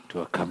it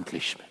to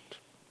accomplishment.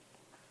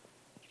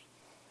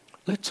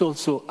 Let's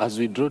also, as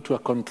we draw to a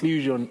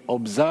conclusion,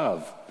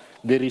 observe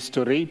the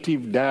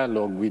restorative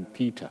dialogue with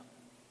Peter.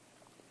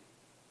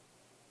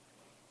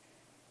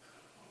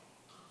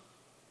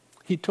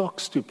 He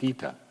talks to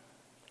Peter.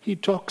 He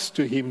talks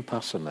to him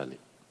personally.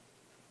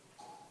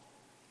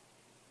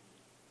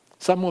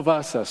 Some of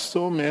us are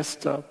so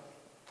messed up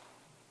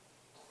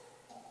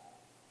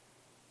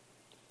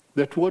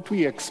that what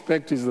we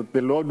expect is that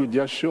the Lord will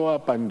just show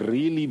up and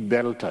really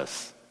belt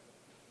us.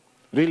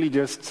 Really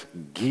just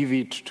give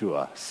it to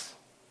us.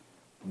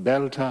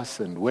 Belt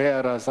us and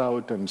wear us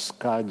out and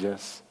scourge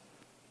us.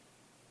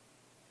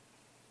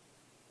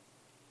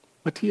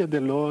 But here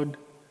the Lord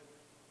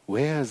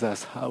wears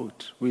us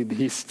out with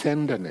his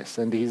tenderness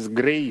and his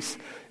grace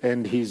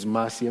and his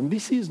mercy. And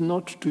this is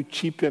not to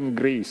cheapen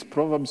grace.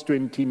 Proverbs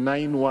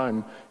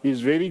 29:1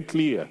 is very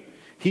clear.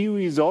 He who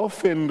is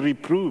often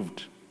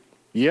reproved,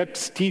 yet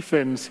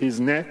stiffens his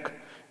neck,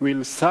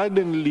 will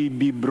suddenly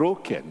be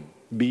broken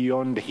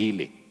beyond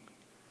healing.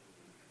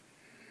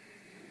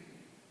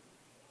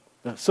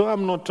 So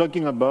I'm not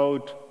talking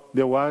about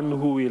the one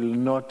who will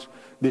not,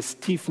 the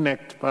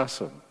stiff-necked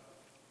person,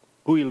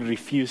 who will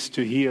refuse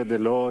to hear the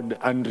Lord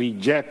and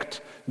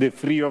reject the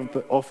free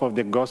offer of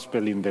the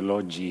gospel in the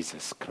Lord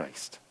Jesus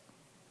Christ.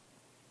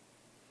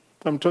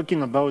 I'm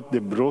talking about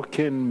the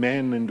broken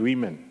men and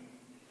women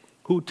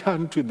who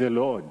turn to the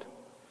Lord.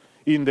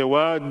 In the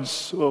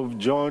words of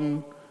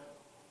John,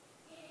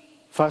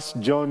 1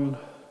 John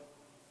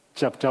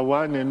chapter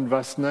 1 and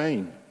verse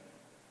 9,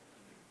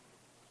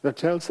 that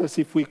tells us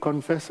if we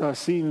confess our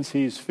sins,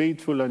 he is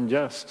faithful and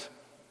just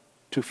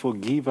to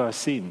forgive our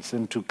sins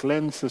and to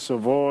cleanse us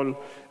of all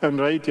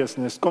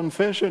unrighteousness.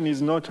 Confession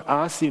is not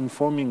us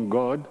informing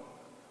God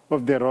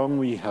of the wrong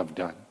we have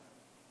done.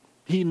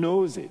 He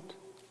knows it.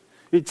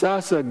 It's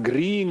us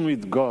agreeing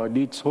with God.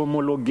 It's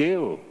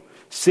homologeo,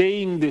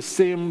 saying the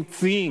same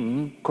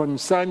thing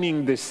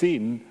concerning the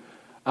sin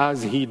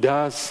as he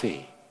does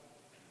say.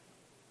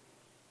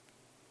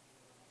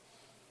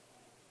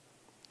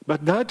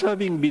 But that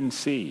having been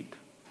said,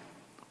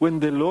 when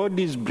the Lord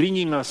is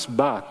bringing us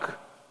back,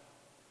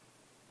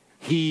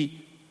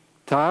 he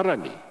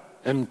thoroughly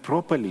and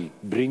properly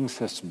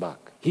brings us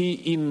back. He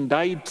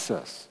indicts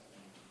us,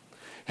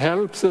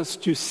 helps us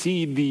to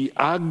see the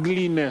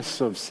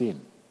ugliness of sin,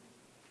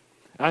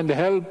 and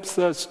helps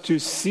us to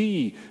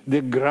see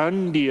the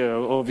grandeur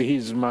of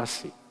his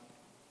mercy.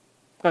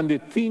 And the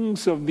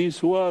things of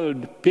this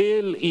world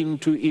pale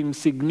into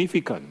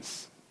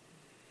insignificance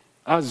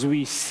as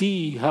we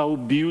see how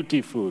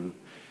beautiful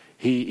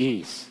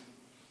he is.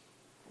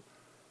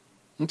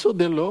 And so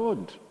the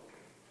Lord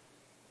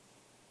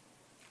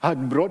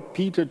had brought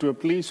Peter to a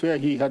place where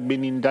he had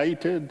been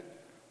indicted,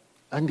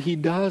 and he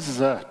does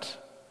that.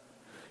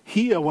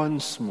 Here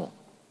once more,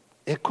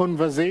 a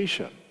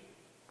conversation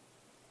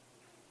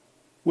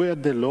where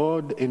the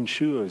Lord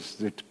ensures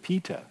that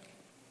Peter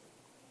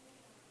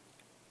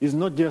is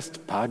not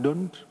just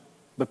pardoned,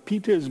 but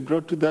Peter is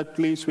brought to that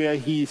place where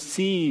he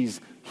sees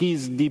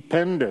his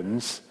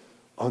dependence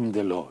on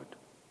the Lord.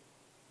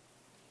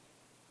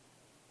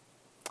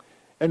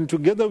 And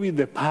together with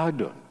the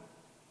pardon,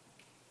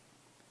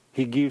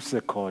 he gives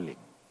a calling.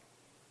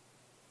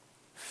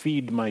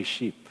 Feed my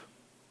sheep.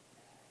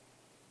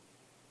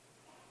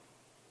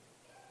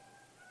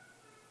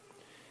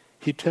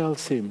 He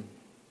tells him,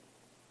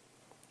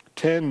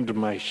 tend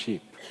my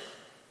sheep.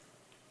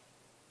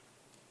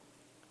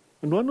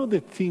 And one of the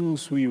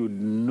things we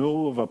would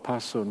know of a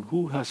person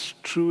who has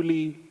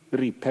truly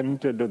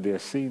repented of their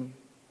sin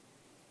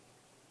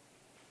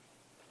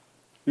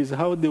is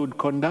how they would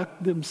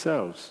conduct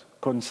themselves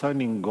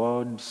concerning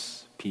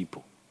God's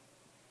people.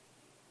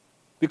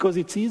 Because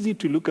it's easy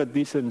to look at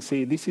this and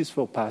say, this is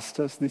for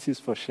pastors, this is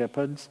for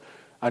shepherds,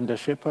 and the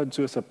shepherds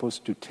who are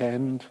supposed to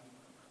tend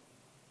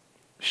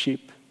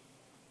sheep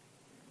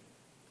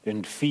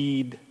and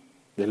feed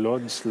the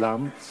Lord's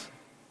lambs.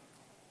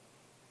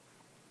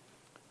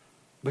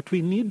 But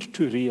we need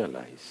to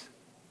realize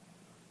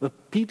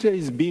But Peter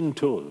is being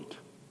told,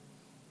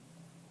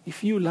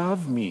 if you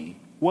love me,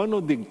 one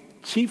of the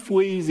chief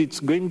ways it's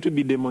going to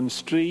be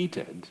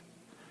demonstrated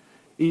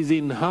is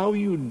in how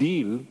you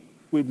deal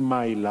with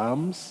my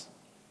lambs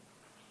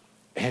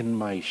and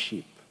my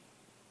sheep.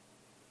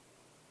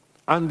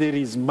 And there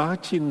is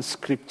much in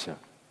Scripture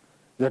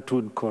that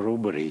would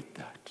corroborate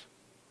that.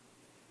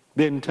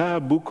 The entire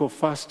book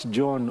of 1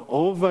 John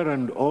over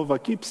and over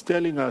keeps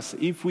telling us,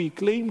 if we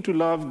claim to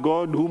love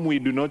God whom we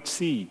do not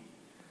see,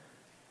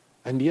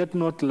 and yet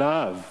not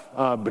love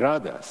our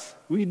brothers,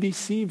 we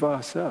deceive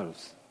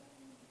ourselves.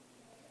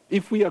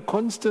 If we are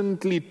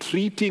constantly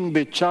treating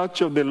the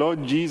church of the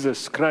Lord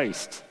Jesus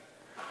Christ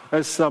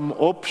as some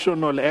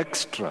optional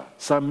extra,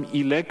 some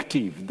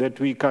elective that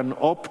we can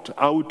opt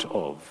out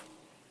of,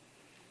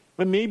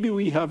 but maybe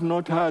we have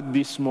not had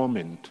this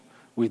moment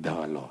with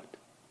our Lord.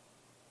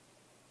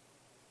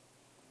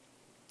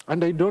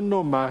 And I don't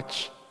know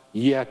much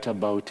yet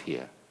about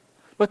here,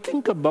 but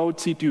think about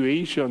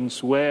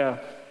situations where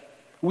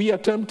we are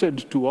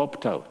tempted to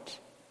opt out.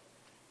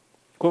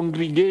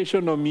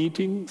 Congregational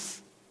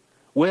meetings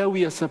where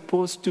we are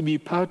supposed to be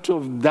part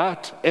of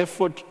that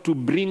effort to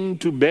bring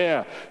to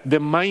bear the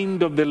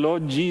mind of the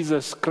Lord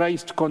Jesus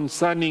Christ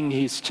concerning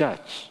his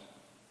church.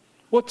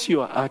 What's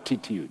your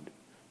attitude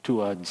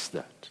towards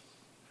that?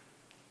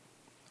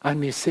 A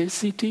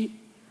necessity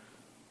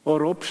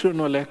or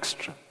optional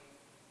extra?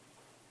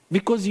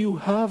 Because you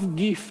have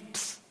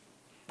gifts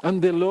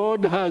and the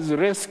Lord has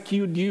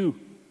rescued you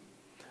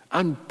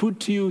and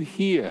put you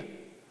here,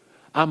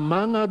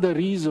 among other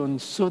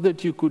reasons, so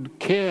that you could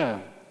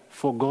care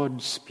for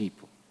God's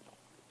people.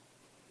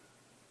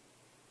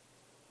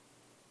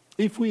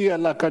 If we are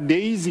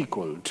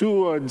lackadaisical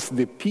towards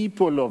the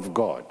people of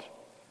God,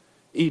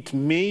 it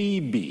may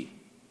be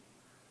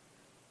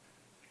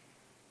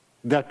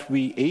that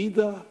we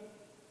either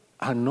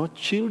are not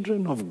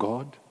children of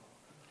God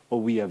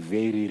or we are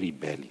very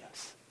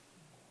rebellious.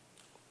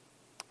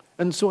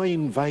 And so I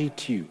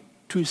invite you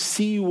to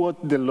see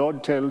what the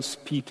Lord tells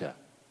Peter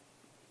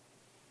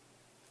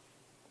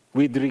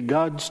with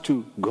regards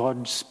to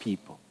God's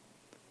people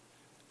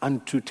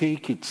and to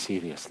take it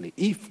seriously.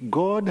 If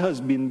God has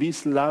been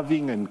this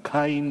loving and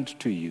kind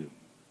to you,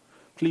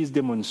 please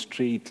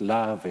demonstrate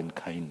love and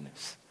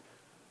kindness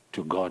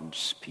to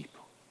God's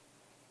people.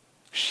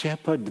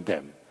 Shepherd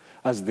them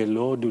as the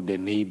Lord would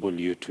enable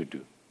you to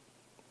do.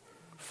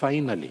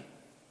 Finally,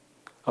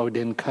 I would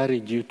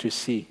encourage you to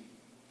see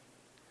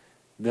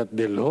that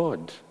the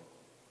Lord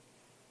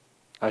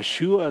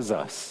assures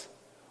us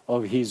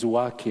of his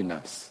work in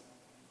us.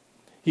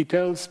 He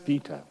tells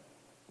Peter,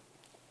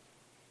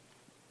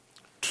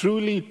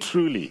 truly,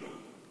 truly,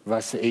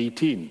 verse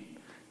 18,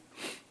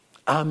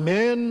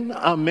 amen,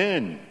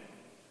 amen,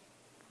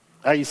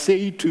 I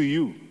say to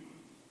you,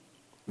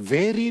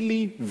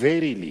 verily,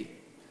 verily,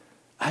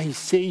 I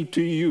say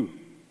to you,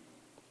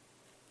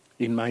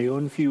 in my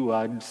own few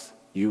words,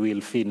 you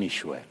will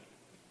finish well.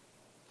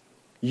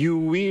 You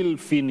will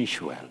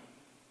finish well.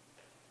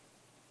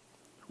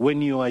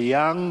 When you are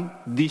young,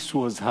 this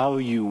was how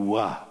you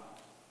were.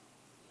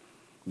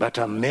 But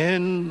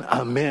amen,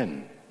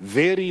 amen,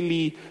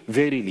 verily,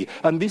 verily.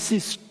 And this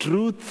is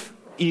truth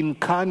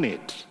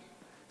incarnate,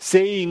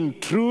 saying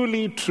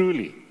truly,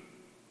 truly,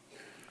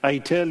 I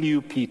tell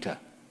you, Peter,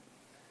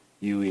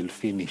 you will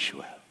finish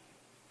well.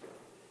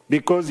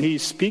 Because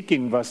he's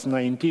speaking, verse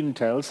 19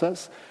 tells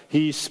us,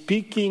 he's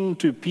speaking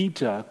to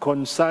Peter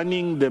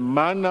concerning the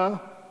manner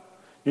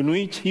in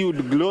which he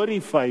would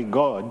glorify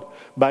God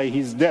by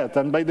his death.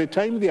 And by the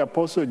time the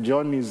Apostle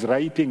John is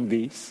writing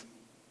this,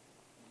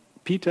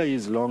 Peter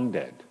is long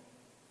dead.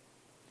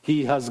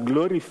 He has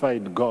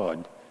glorified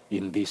God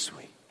in this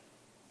way.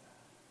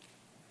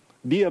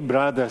 Dear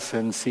brothers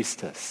and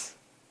sisters,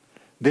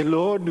 the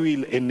Lord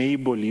will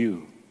enable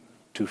you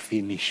to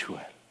finish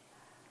well.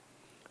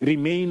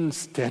 Remain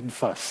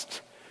steadfast,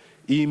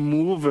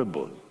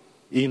 immovable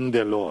in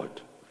the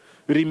Lord.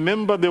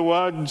 Remember the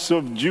words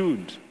of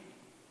Jude,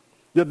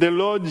 that the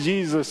Lord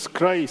Jesus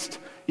Christ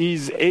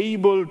is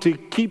able to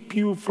keep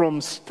you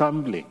from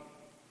stumbling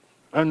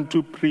and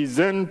to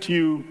present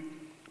you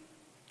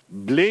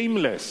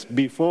blameless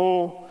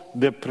before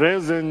the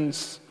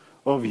presence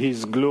of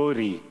his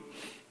glory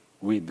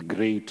with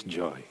great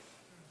joy.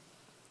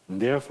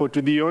 And therefore,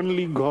 to the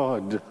only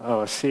God,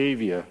 our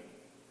Savior,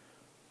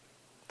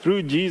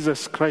 through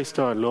Jesus Christ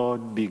our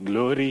Lord, be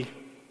glory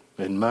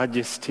and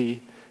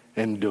majesty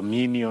and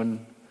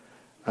dominion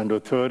and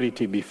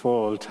authority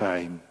before all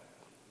time,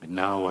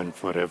 now and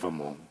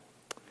forevermore.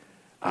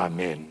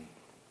 Amen.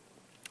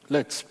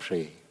 Let's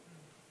pray.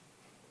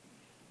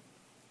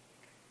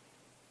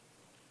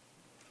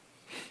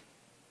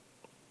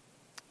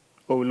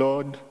 O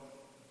Lord,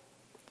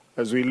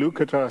 as we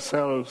look at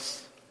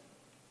ourselves,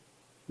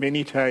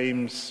 many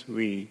times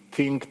we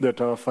think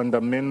that our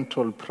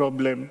fundamental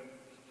problem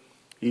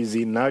is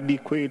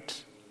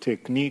inadequate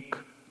technique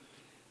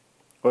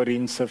or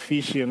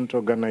insufficient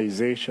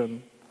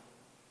organization,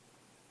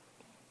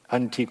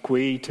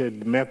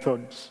 antiquated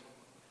methods.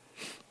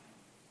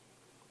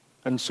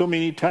 And so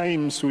many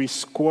times we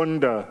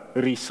squander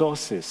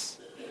resources,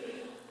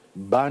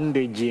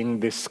 bandaging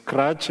the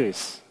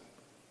scratches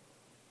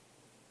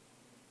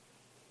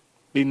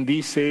in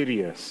these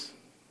areas,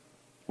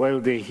 while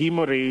the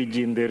hemorrhage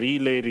in the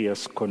real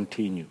areas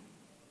continue.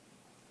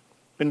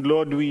 And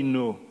Lord, we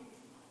know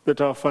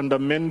that our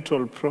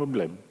fundamental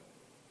problem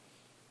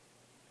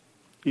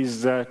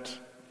is that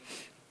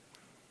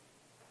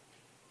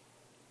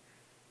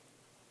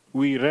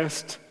we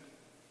rest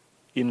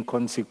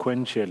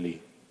inconsequentially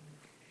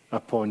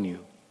upon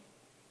you.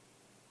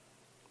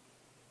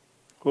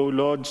 Oh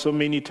Lord, so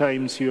many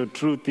times your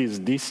truth is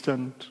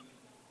distant.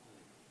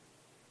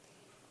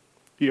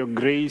 Your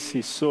grace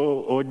is so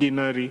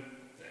ordinary.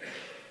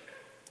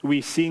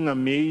 We sing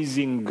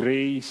Amazing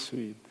Grace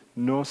with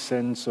no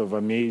sense of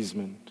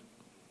amazement.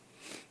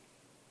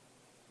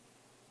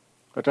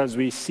 But as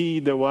we see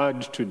the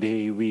word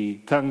today,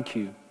 we thank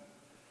you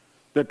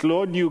that,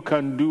 Lord, you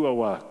can do a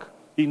work.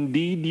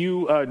 Indeed,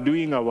 you are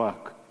doing a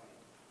work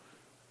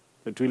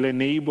that will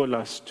enable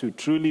us to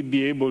truly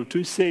be able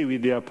to say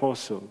with the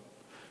apostle,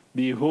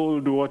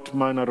 behold what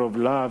manner of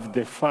love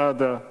the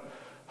Father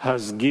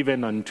has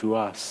given unto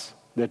us,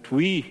 that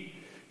we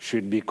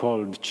should be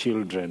called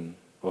children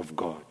of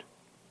God.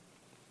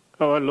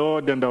 Our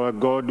Lord and our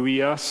God,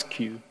 we ask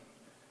you,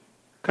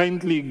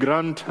 kindly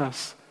grant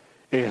us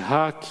a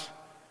heart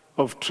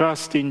of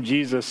trust in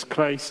Jesus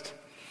Christ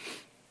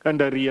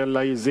and a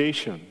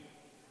realization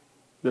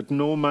that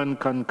no man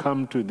can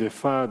come to the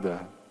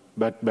Father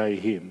but by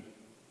him.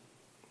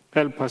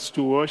 Help us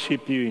to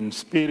worship you in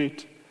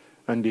spirit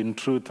and in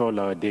truth all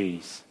our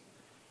days.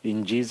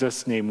 In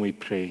Jesus' name we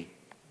pray.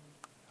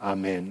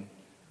 Amen.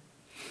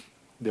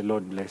 The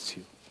Lord bless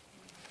you.